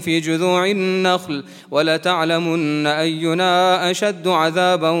ولأصلبنكم في جذوع النخل ولتعلمن أينا أشد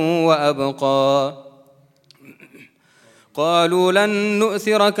عذابا وأبقى قالوا لن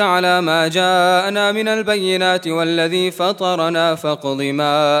نؤثرك على ما جاءنا من البينات والذي فطرنا فاقض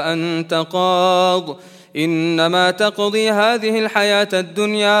ما أنت قاض إنما تقضي هذه الحياة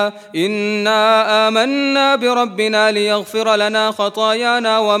الدنيا إنا آمنا بربنا ليغفر لنا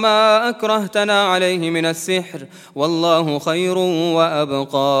خطايانا وما أكرهتنا عليه من السحر والله خير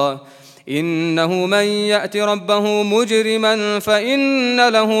وأبقى إنه من يأت ربه مجرما فإن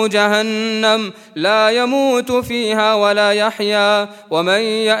له جهنم لا يموت فيها ولا يحيا ومن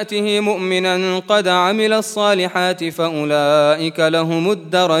يأته مؤمنا قد عمل الصالحات فأولئك لهم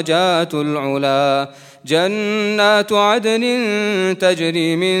الدرجات العلا جنات عدن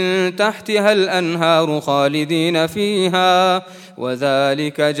تجري من تحتها الأنهار خالدين فيها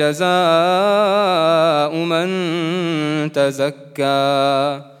وذلك جزاء من تزكى.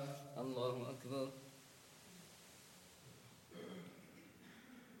 الله أكبر.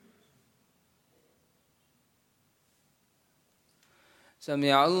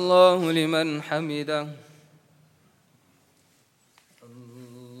 سمع الله لمن حمده.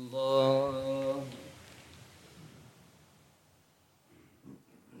 الله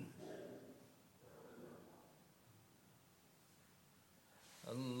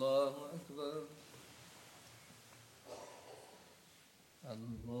الله أكبر.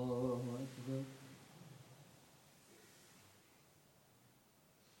 الله أكبر.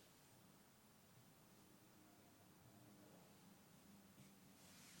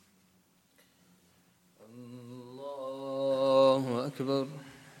 الله أكبر.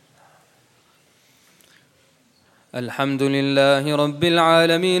 الحمد لله رب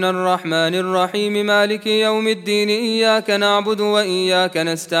العالمين الرحمن الرحيم مالك يوم الدين إياك نعبد وإياك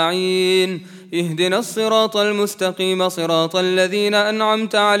نستعين اهدنا الصراط المستقيم صراط الذين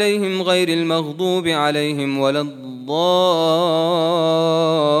أنعمت عليهم غير المغضوب عليهم ولا الضالين.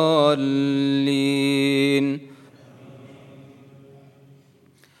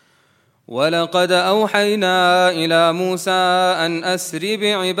 ولقد أوحينا إلى موسى أن أسر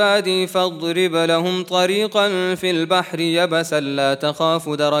بعبادي فاضرب لهم طريقا في البحر يبسا لا تخاف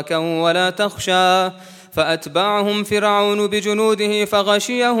دركا ولا تخشى فأتبعهم فرعون بجنوده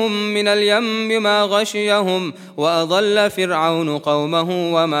فغشيهم من اليم ما غشيهم وأضل فرعون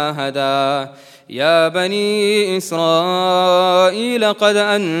قومه وما هدى. يا بني إسرائيل قد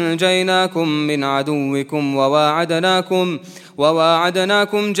أنجيناكم من عدوكم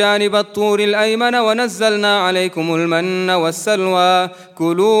وواعدناكم جانب الطور الأيمن ونزلنا عليكم المن والسلوى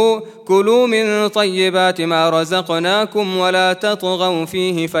كلوا من طيبات ما رزقناكم ولا تطغوا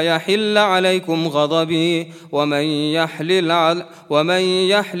فيه فيحل عليكم غضبي ومن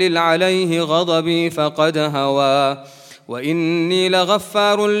يحلل عليه غضبي فقد هوى. وإني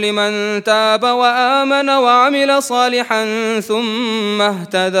لغفار لمن تاب وآمن وعمل صالحا ثم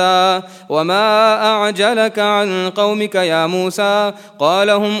اهتدى. وما أعجلك عن قومك يا موسى قال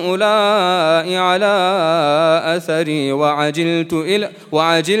هم أولئك على أثري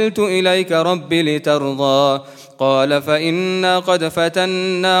وعجلت إليك رب لترضى. قال فإنا قد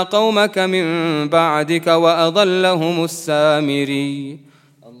فتنا قومك من بعدك وأضلهم السامري.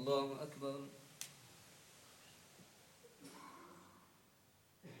 الله أكبر.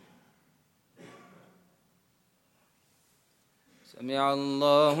 سمع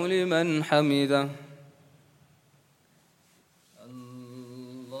الله لمن حمده.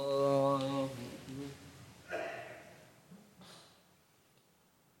 الله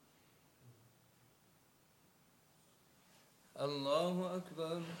الله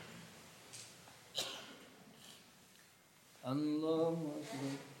أكبر. الله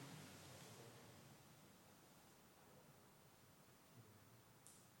أكبر.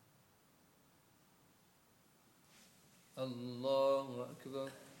 الله أكبر.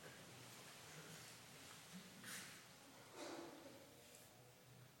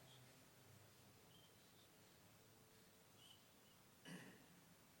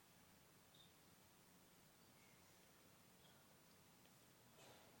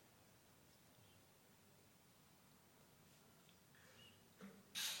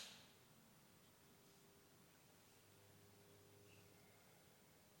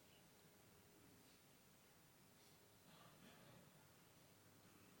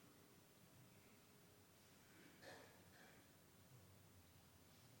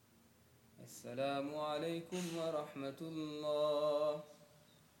 السلام عليكم ورحمة الله.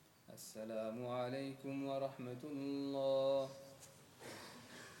 السلام عليكم ورحمة الله.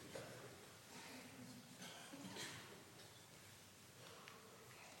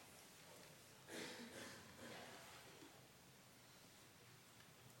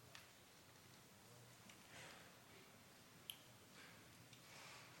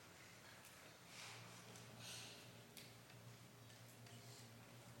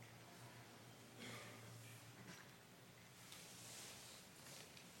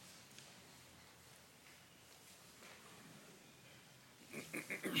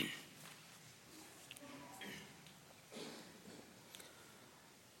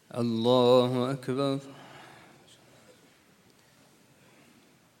 الله أكبر.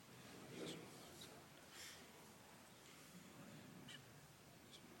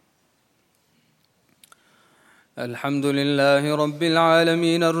 الحمد لله رب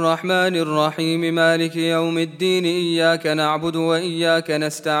العالمين الرحمن الرحيم مالك يوم الدين إياك نعبد وإياك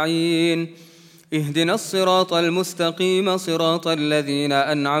نستعين اهدنا الصراط المستقيم صراط الذين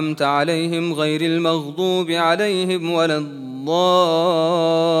أنعمت عليهم غير المغضوب عليهم ولا الضالين.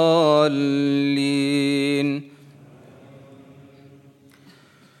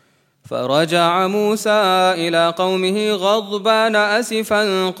 فرجع موسى إلى قومه غضبان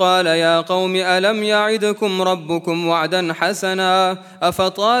أسفا قال يا قوم ألم يعدكم ربكم وعدا حسنا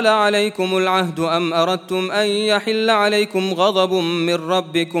أفطال عليكم العهد أم أردتم أن يحل عليكم غضب من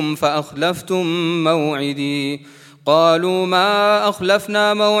ربكم فأخلفتم موعدي قالوا ما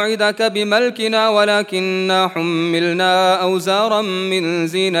أخلفنا موعدك بملكنا ولكننا حملنا أوزارا من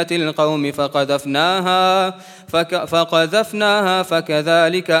زينة القوم فقذفناها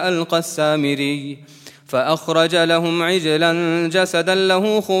فكذلك ألقى السامري فأخرج لهم عجلا جسدا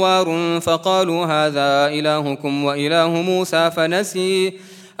له خوار فقالوا هذا إلهكم وإله موسى فنسي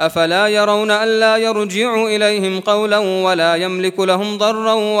أفلا يرون ألا يرجع إليهم قولا ولا يملك لهم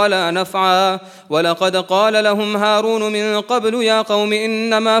ضرا ولا نفعا ولقد قال لهم هارون من قبل يا قوم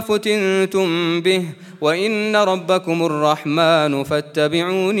إنما فتنتم به وإن ربكم الرحمن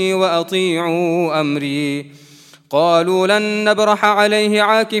فاتبعوني وأطيعوا أمري قالوا لن نبرح عليه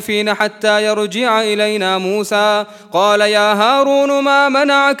عاكفين حتى يرجع إلينا موسى قال يا هارون ما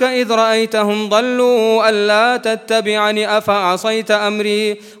منعك إذ رأيتهم ضلوا ألا تتبعني أفعصيت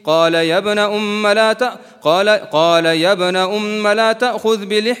أمري قال يا ابن أم لا تأخذ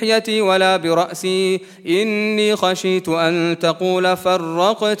بلحيتي ولا برأسي إني خشيت أن تقول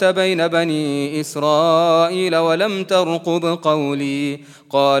فرقت بين بني إسرائيل ولم ترقب قولي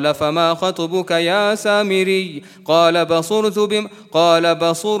قال فما خطبك يا سامري قال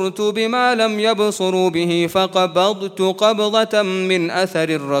بصرت بما لم يبصروا به فقبضت قبضة من أثر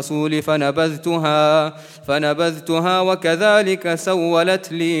الرسول فنبذتها وكذلك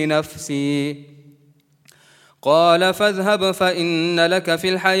سولت لي نفسي قال فاذهب فإن لك في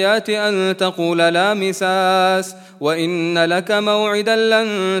الحياة أن تقول لا مساس وإن لك موعدا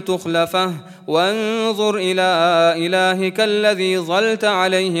لن تخلفه وانظر إلى إلهك الذي ظلت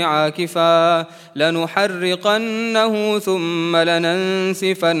عليه عاكفا لنحرقنه ثم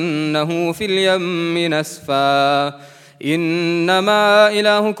لننسفنه في اليم نسفا إنما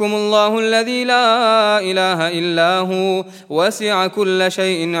إلهكم الله الذي لا إله إلا هو وسع كل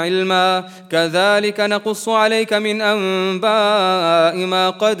شيء علما كذلك نقص عليك من أنباء ما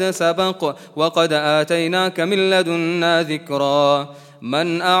قد سبق وقد آتيناك من لدنا ذكرا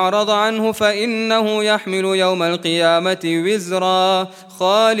من أعرض عنه فإنه يحمل يوم القيامة وزرا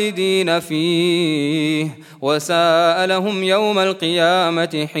خالدين فيه وساء لهم يوم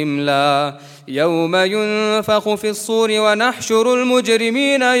القيامة حملا يوم ينفخ في الصور ونحشر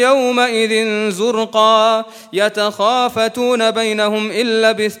المجرمين يومئذ زرقا يتخافتون بينهم إن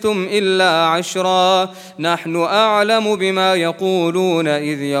لبثتم إلا عشرا نحن أعلم بما يقولون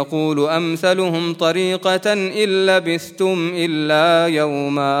إذ يقول أمثلهم طريقة إن لبثتم إلا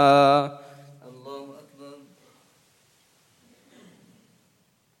يوما.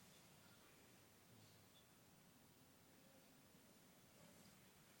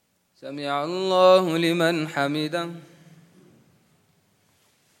 سمع الله لمن حمده.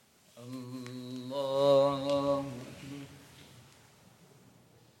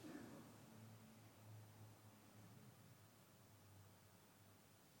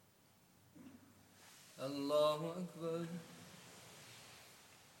 الله أكبر.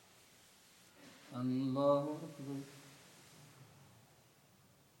 الله أكبر.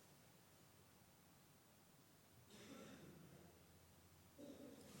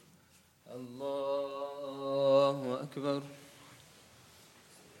 الله أكبر.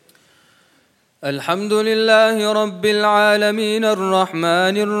 الحمد لله رب العالمين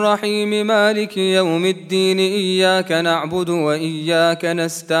الرحمن الرحيم مالك يوم الدين إياك نعبد وإياك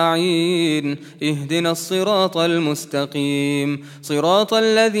نستعين اهدنا الصراط المستقيم صراط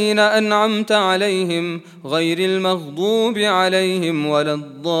الذين أنعمت عليهم غير المغضوب عليهم ولا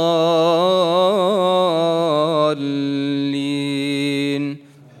الضالين.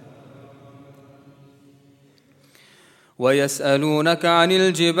 ويسألونك عن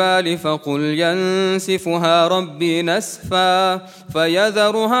الجبال فقل ينسفها ربي نسفا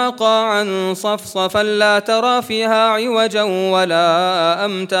فيذرها قاعا صفصفا لا ترى فيها عوجا ولا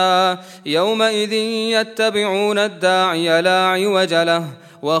أمتا يومئذ يتبعون الداعي لا عوج له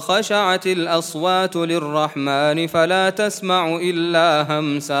وخشعت الأصوات للرحمن فلا تسمع إلا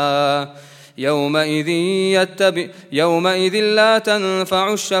همسا يومئذ لا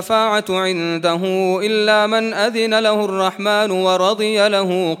تنفع الشفاعة عنده إلا من أذن له الرحمن ورضي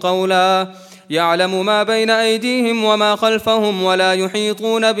له قولا يعلم ما بين أيديهم وما خلفهم ولا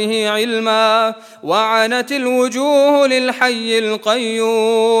يحيطون به علما وعنت الوجوه للحي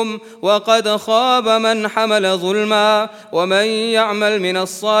القيوم وقد خاب من حمل ظلما ومن يعمل من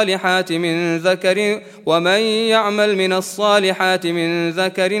الصالحات من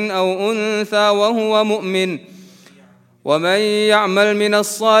ذكر أو أنثى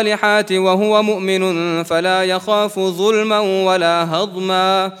وهو مؤمن فلا يخاف ظلما ولا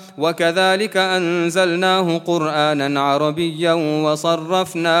هضما وكذلك أنزلناه قرآنا عربيا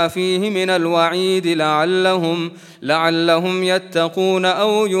وصرفنا فيه من الوعيد لعلهم يتقون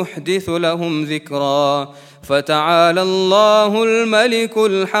أو يحدث لهم ذكرا فتعالى الله الملك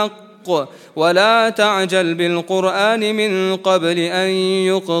الحق ولا تعجل بالقرآن من قبل أن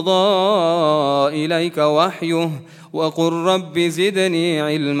يقضى إليك وحيه وقل رب زدني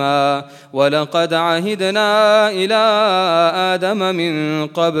علما ولقد عهدنا إلى آدم من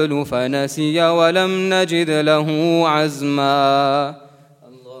قبل فنسي ولم نجد له عزما.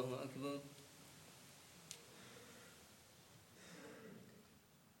 الله أكبر.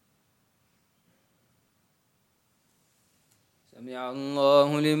 سمع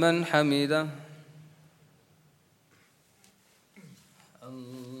الله لمن حمده.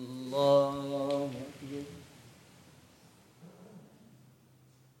 الله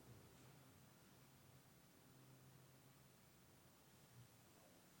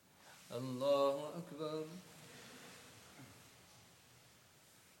الله أكبر.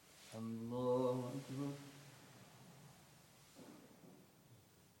 الله أكبر.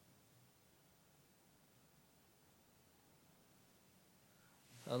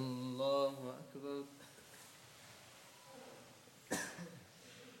 الله أكبر.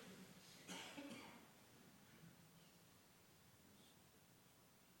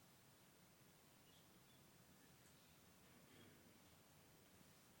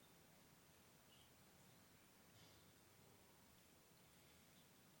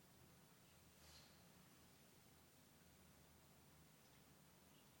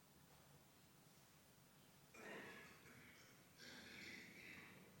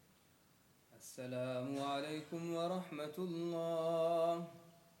 السلام عليكم ورحمة الله.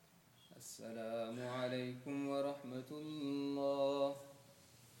 السلام عليكم ورحمة الله.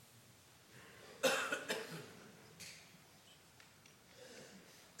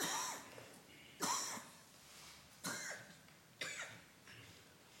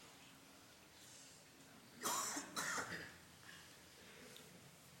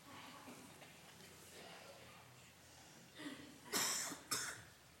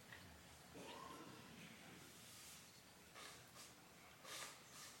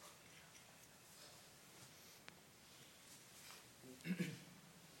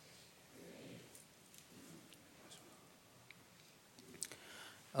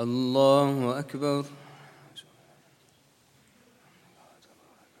 الله أكبر.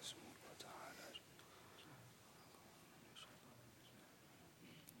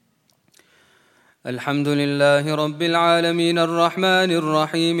 الحمد لله رب العالمين الرحمن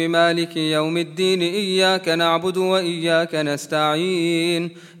الرحيم مالك يوم الدين إياك نعبد وإياك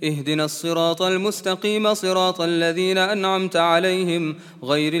نستعين اهدنا الصراط المستقيم صراط الذين أنعمت عليهم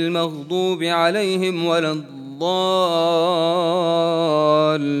غير المغضوب عليهم ولا الضالين.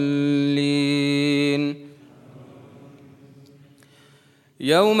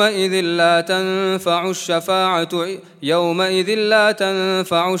 يومئذ لا تنفع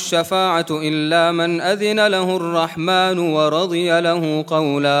الشفاعة إلا من أذن له الرحمن ورضي له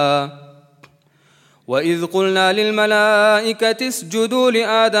قولا. وإذ قلنا للملائكة اسجدوا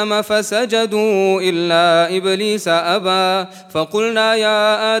لآدم فسجدوا إلا إبليس أبى فقلنا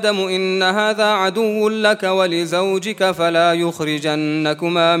يا آدم إن هذا عدو لك ولزوجك فلا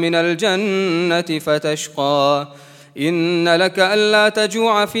يخرجنكما من الجنة فتشقى إن لك ألا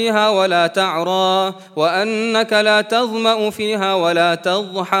تجوع فيها ولا تعرى وأنك لا تظمأ فيها ولا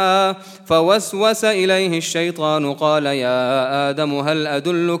تضحى فوسوس إليه الشيطان قال يا آدم هل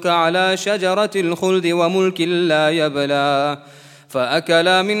أدلك على شجرة الخلد وملك لا يبلى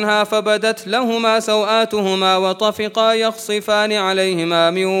فأكلا منها فبدت لهما سوآتهما وطفقا يخصفان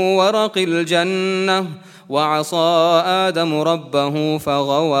عليهما من ورق الجنة وعصى آدم ربه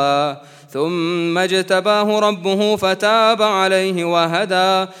فغوى ثم اجتباه ربه فتاب عليه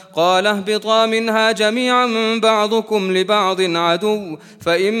وهدى قال اهبطا منها جميعا بعضكم لبعض عدو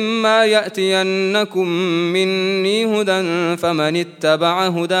فإما يأتينكم مني هدى فمن اتبع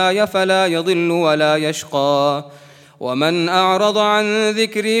هداي فلا يضل ولا يشقى ومن أعرض عن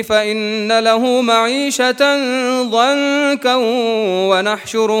ذكري فإن له معيشة ضنكا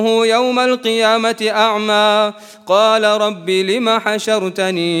ونحشره يوم القيامة أعمى قال رب لم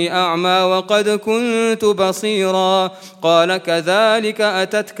حشرتني أعمى وقد كنت بصيرا قال كذلك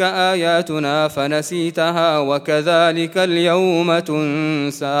أتتك آياتنا فنسيتها وكذلك اليوم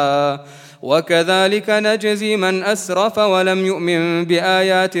تنسى وكذلك نجزي من أسرف ولم يؤمن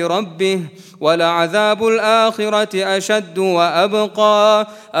بآيات ربه ولعذاب الآخرة أشد وأبقى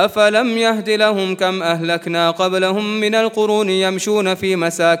أفلم يهد لهم كم أهلكنا قبلهم من القرون يمشون في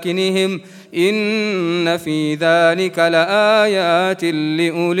مساكنهم إن في ذلك لآيات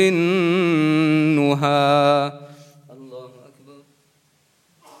لأولي النهى. الله أكبر.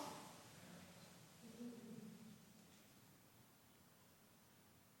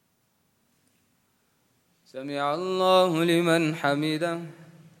 سمع الله لمن حمده.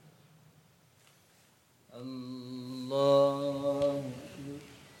 الله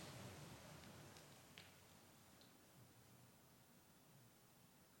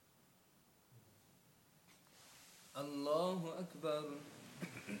الله أكبر.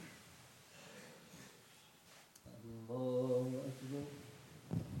 الله أكبر.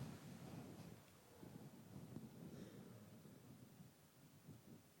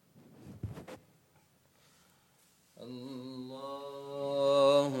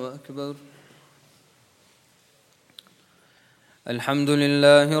 الله أكبر. الحمد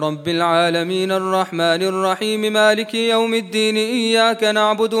لله رب العالمين الرحمن الرحيم مالك يوم الدين إياك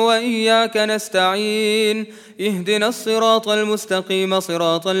نعبد وإياك نستعين اهدنا الصراط المستقيم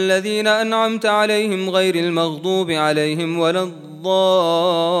صراط الذين أنعمت عليهم غير المغضوب عليهم ولا الضالين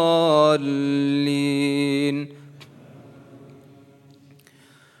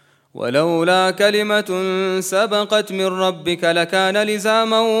ولولا كلمة سبقت من ربك لكان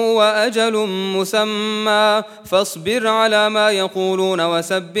لزاما وأجل مسمى فاصبر على ما يقولون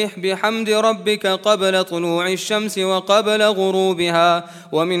وسبح بحمد ربك قبل طلوع الشمس وقبل غروبها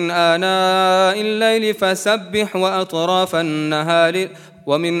ومن آناء الليل فسبح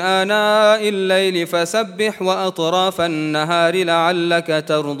وأطراف النهار لعلك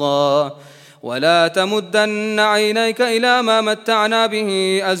ترضى ولا تمدن عينيك إلى ما متعنا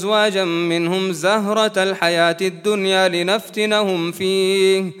به أزواجا منهم زهرة الحياة الدنيا لنفتنهم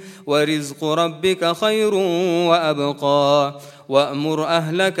فيه ورزق ربك خير وأبقى وأمر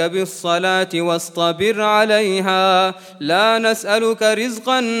أهلك بالصلاة واصطبر عليها لا نسألك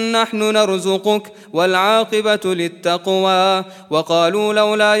رزقا نحن نرزقك والعاقبة للتقوى وقالوا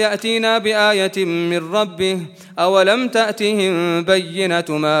لولا يأتينا بآية من ربه أولم تأتهم بينة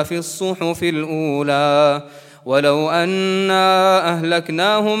ما في الصحف الأولى ولو أنا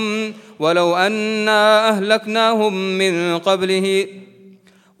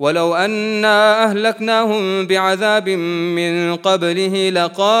أهلكناهم بعذاب من قبله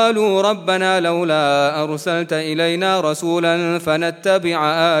لقالوا ربنا لولا أرسلت إلينا رسولا فنتبع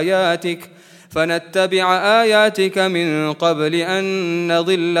آياتك من قبل أن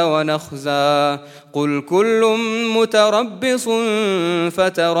نضل ونخزى قل كل متربص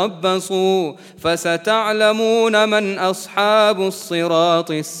فتربصوا فستعلمون من أصحاب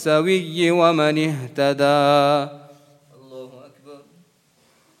الصراط السوي ومن اهتدى. الله أكبر.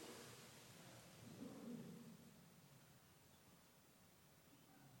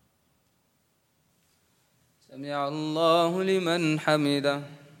 سمع الله لمن حمده.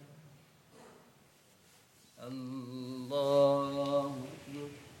 الله أكبر.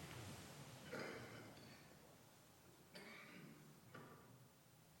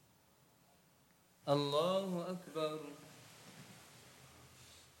 الله أكبر.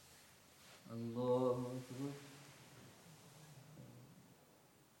 الله أكبر.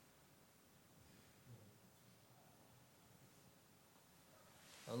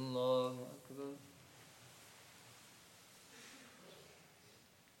 الله أكبر.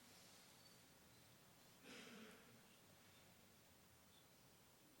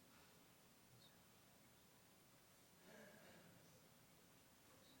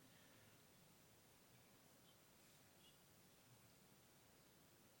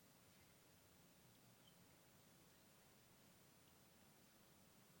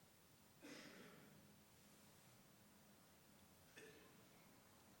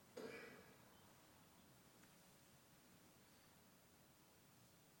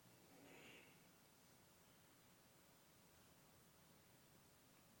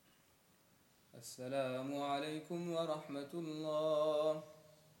 السلام عليكم ورحمة الله.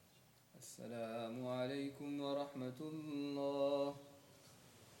 السلام عليكم ورحمة الله.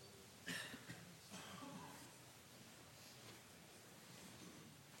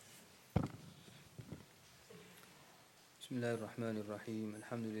 بسم الله الرحمن الرحيم.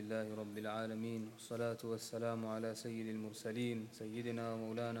 الحمد لله رب العالمين، والصلاة والسلام على سيد المرسلين سيدنا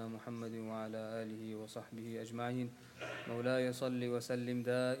ومولانا محمد وعلى آله وصحبه أجمعين. مولاي صل وسلم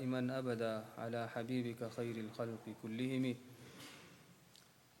دائما أبدا على حبيبك خير الخلق كلهم.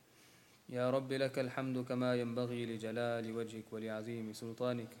 يا رب لك الحمد كما ينبغي لجلال وجهك ولعظيم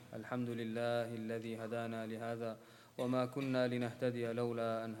سلطانك. الحمد لله الذي هدانا لهذا وما كنا لنهتدي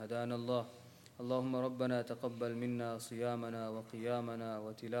لولا أن هدانا الله. اللهم ربنا تقبل منا صيامنا وقيامنا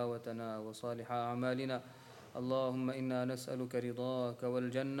وتلاوتنا وصالح أعمالنا. اللهم إنا نسألك رضاك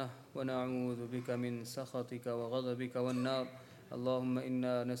والجنة ونعوذ بك من سخطك وغضبك والنار. اللهم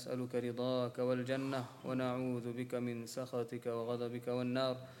إنا نسألك رضاك والجنة ونعوذ بك من سخطك وغضبك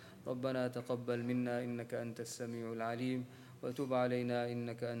والنار. ربنا تقبل منا إنك أنت السميع العليم، وتب علينا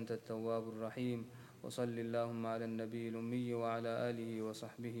إنك أنت التواب الرحيم. وصل اللهم على النبي الأمي وعلى آله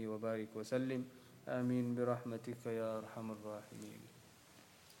وصحبه وبارك وسلم. آمين برحمتك يا أرحم الراحمين.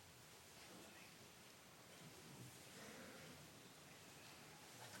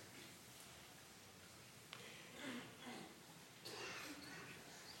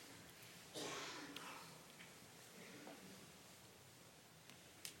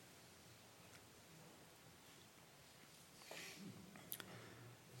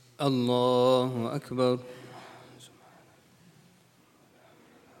 الله أكبر.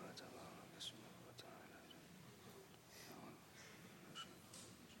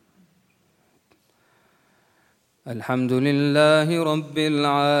 الحمد لله رب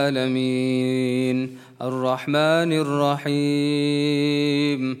العالمين، الرحمن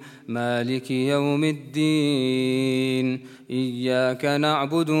الرحيم، مالك يوم الدين. إياك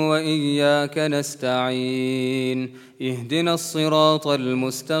نعبد وإياك نستعين. اهدنا الصراط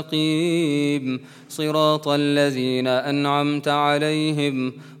المستقيم، صراط الذين أنعمت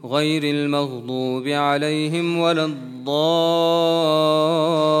عليهم غير المغضوب عليهم ولا الضالين.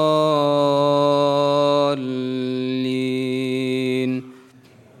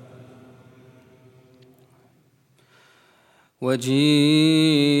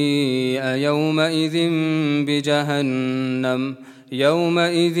 وجيء يومئذ بجهنم،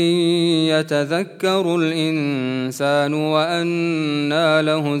 يومئذ يتذكر الإنسان وأنى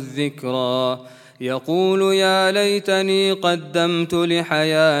له الذكرى. يقول يا ليتني قدمت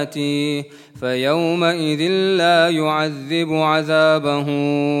لحياتي. فيومئذ لا يعذب عذابه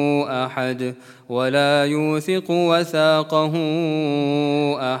أحد ولا يوثق وثاقه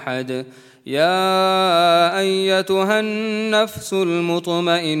أحد. يا أيتها النفس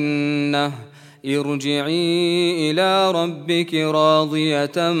المطمئنة، ارجعي إلى ربك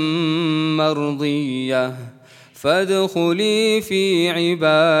راضية مرضية، فادخلي في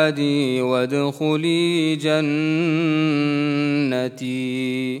عبادي وادخلي جنتي.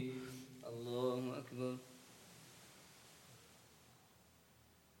 الله أكبر.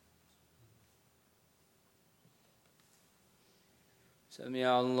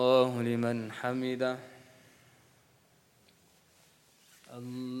 سمع الله لمن حمده.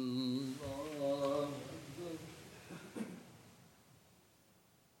 الله أكبر.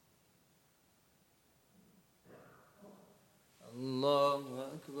 الله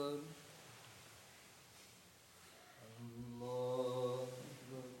أكبر. الله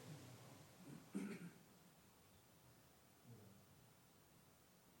أكبر.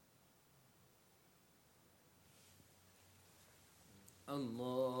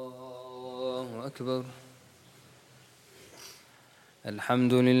 الله أكبر.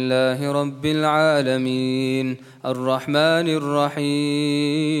 الحمد لله رب العالمين، الرحمن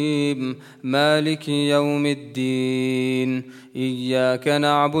الرحيم، مالك يوم الدين. إياك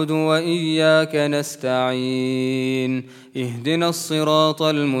نعبد وإياك نستعين. اهدنا الصراط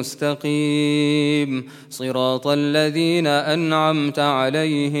المستقيم، صراط الذين أنعمت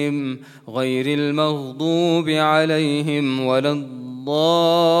عليهم غير المغضوب عليهم ولا الضالين.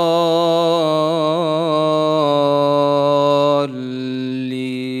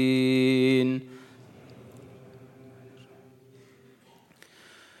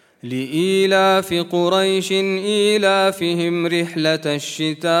 لإيلاف قريش إيلافهم رحلة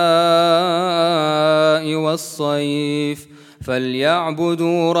الشتاء والصيف،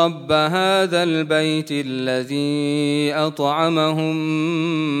 فليعبدوا رب هذا البيت الذي أطعمهم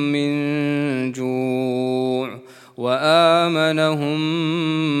من جوع وآمنهم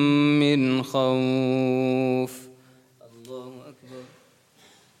من خوف. الله أكبر.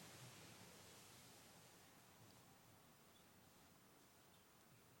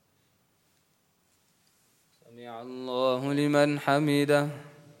 سمع الله لمن حمده.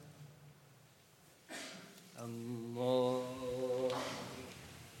 الله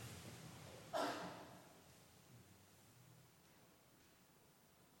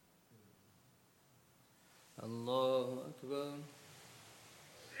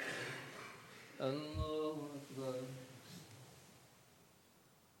الله أكبر.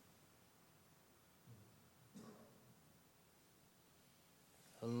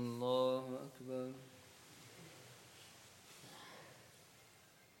 الله أكبر.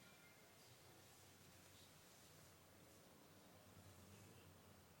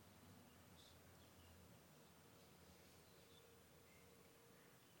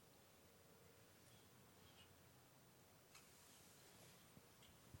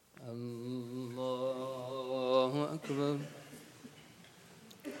 الله أكبر.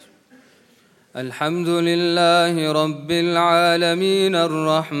 الحمد لله رب العالمين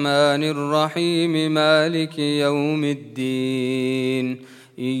الرحمن الرحيم مالك يوم الدين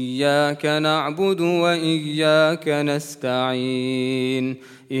إياك نعبد وإياك نستعين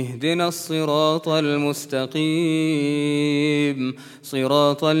اهدنا الصراط المستقيم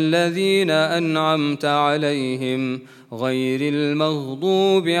صراط الذين أنعمت عليهم غير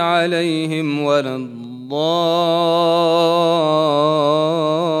المغضوب عليهم ولا الضالين.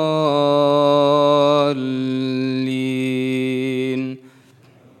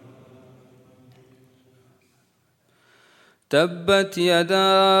 تبت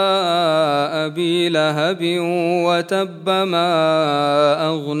يدا أبي لهب وتب ما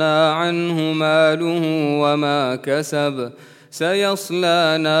أغنى عنه ماله وما كسب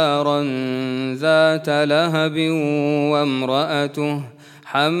سيصلى نارا ذات لهب وامرأته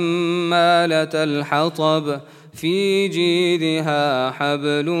حمالة الحطب في جيدها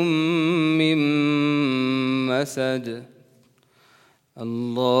حبل من مسد.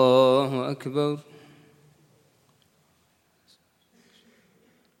 الله أكبر.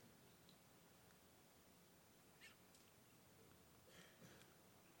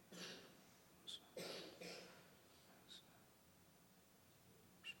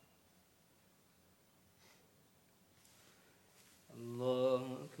 الله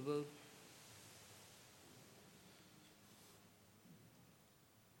أكبر.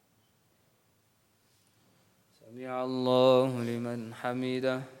 سمع الله لمن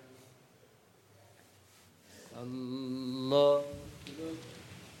حمده. الله أكبر.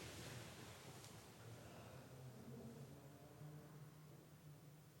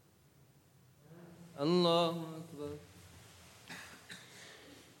 الله أكبر.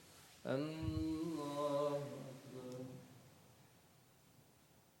 الله أكبر.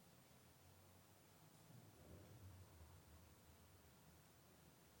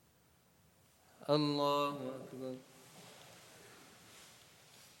 الله أكبر.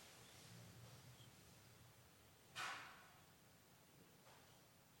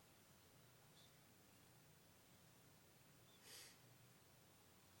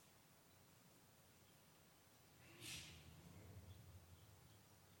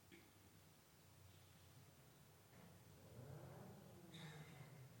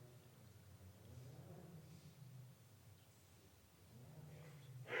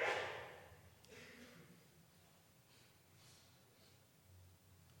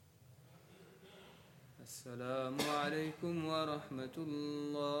 السلام عليكم ورحمة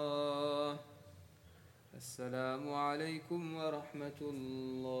الله. السلام عليكم ورحمة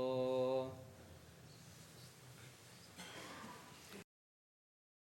الله.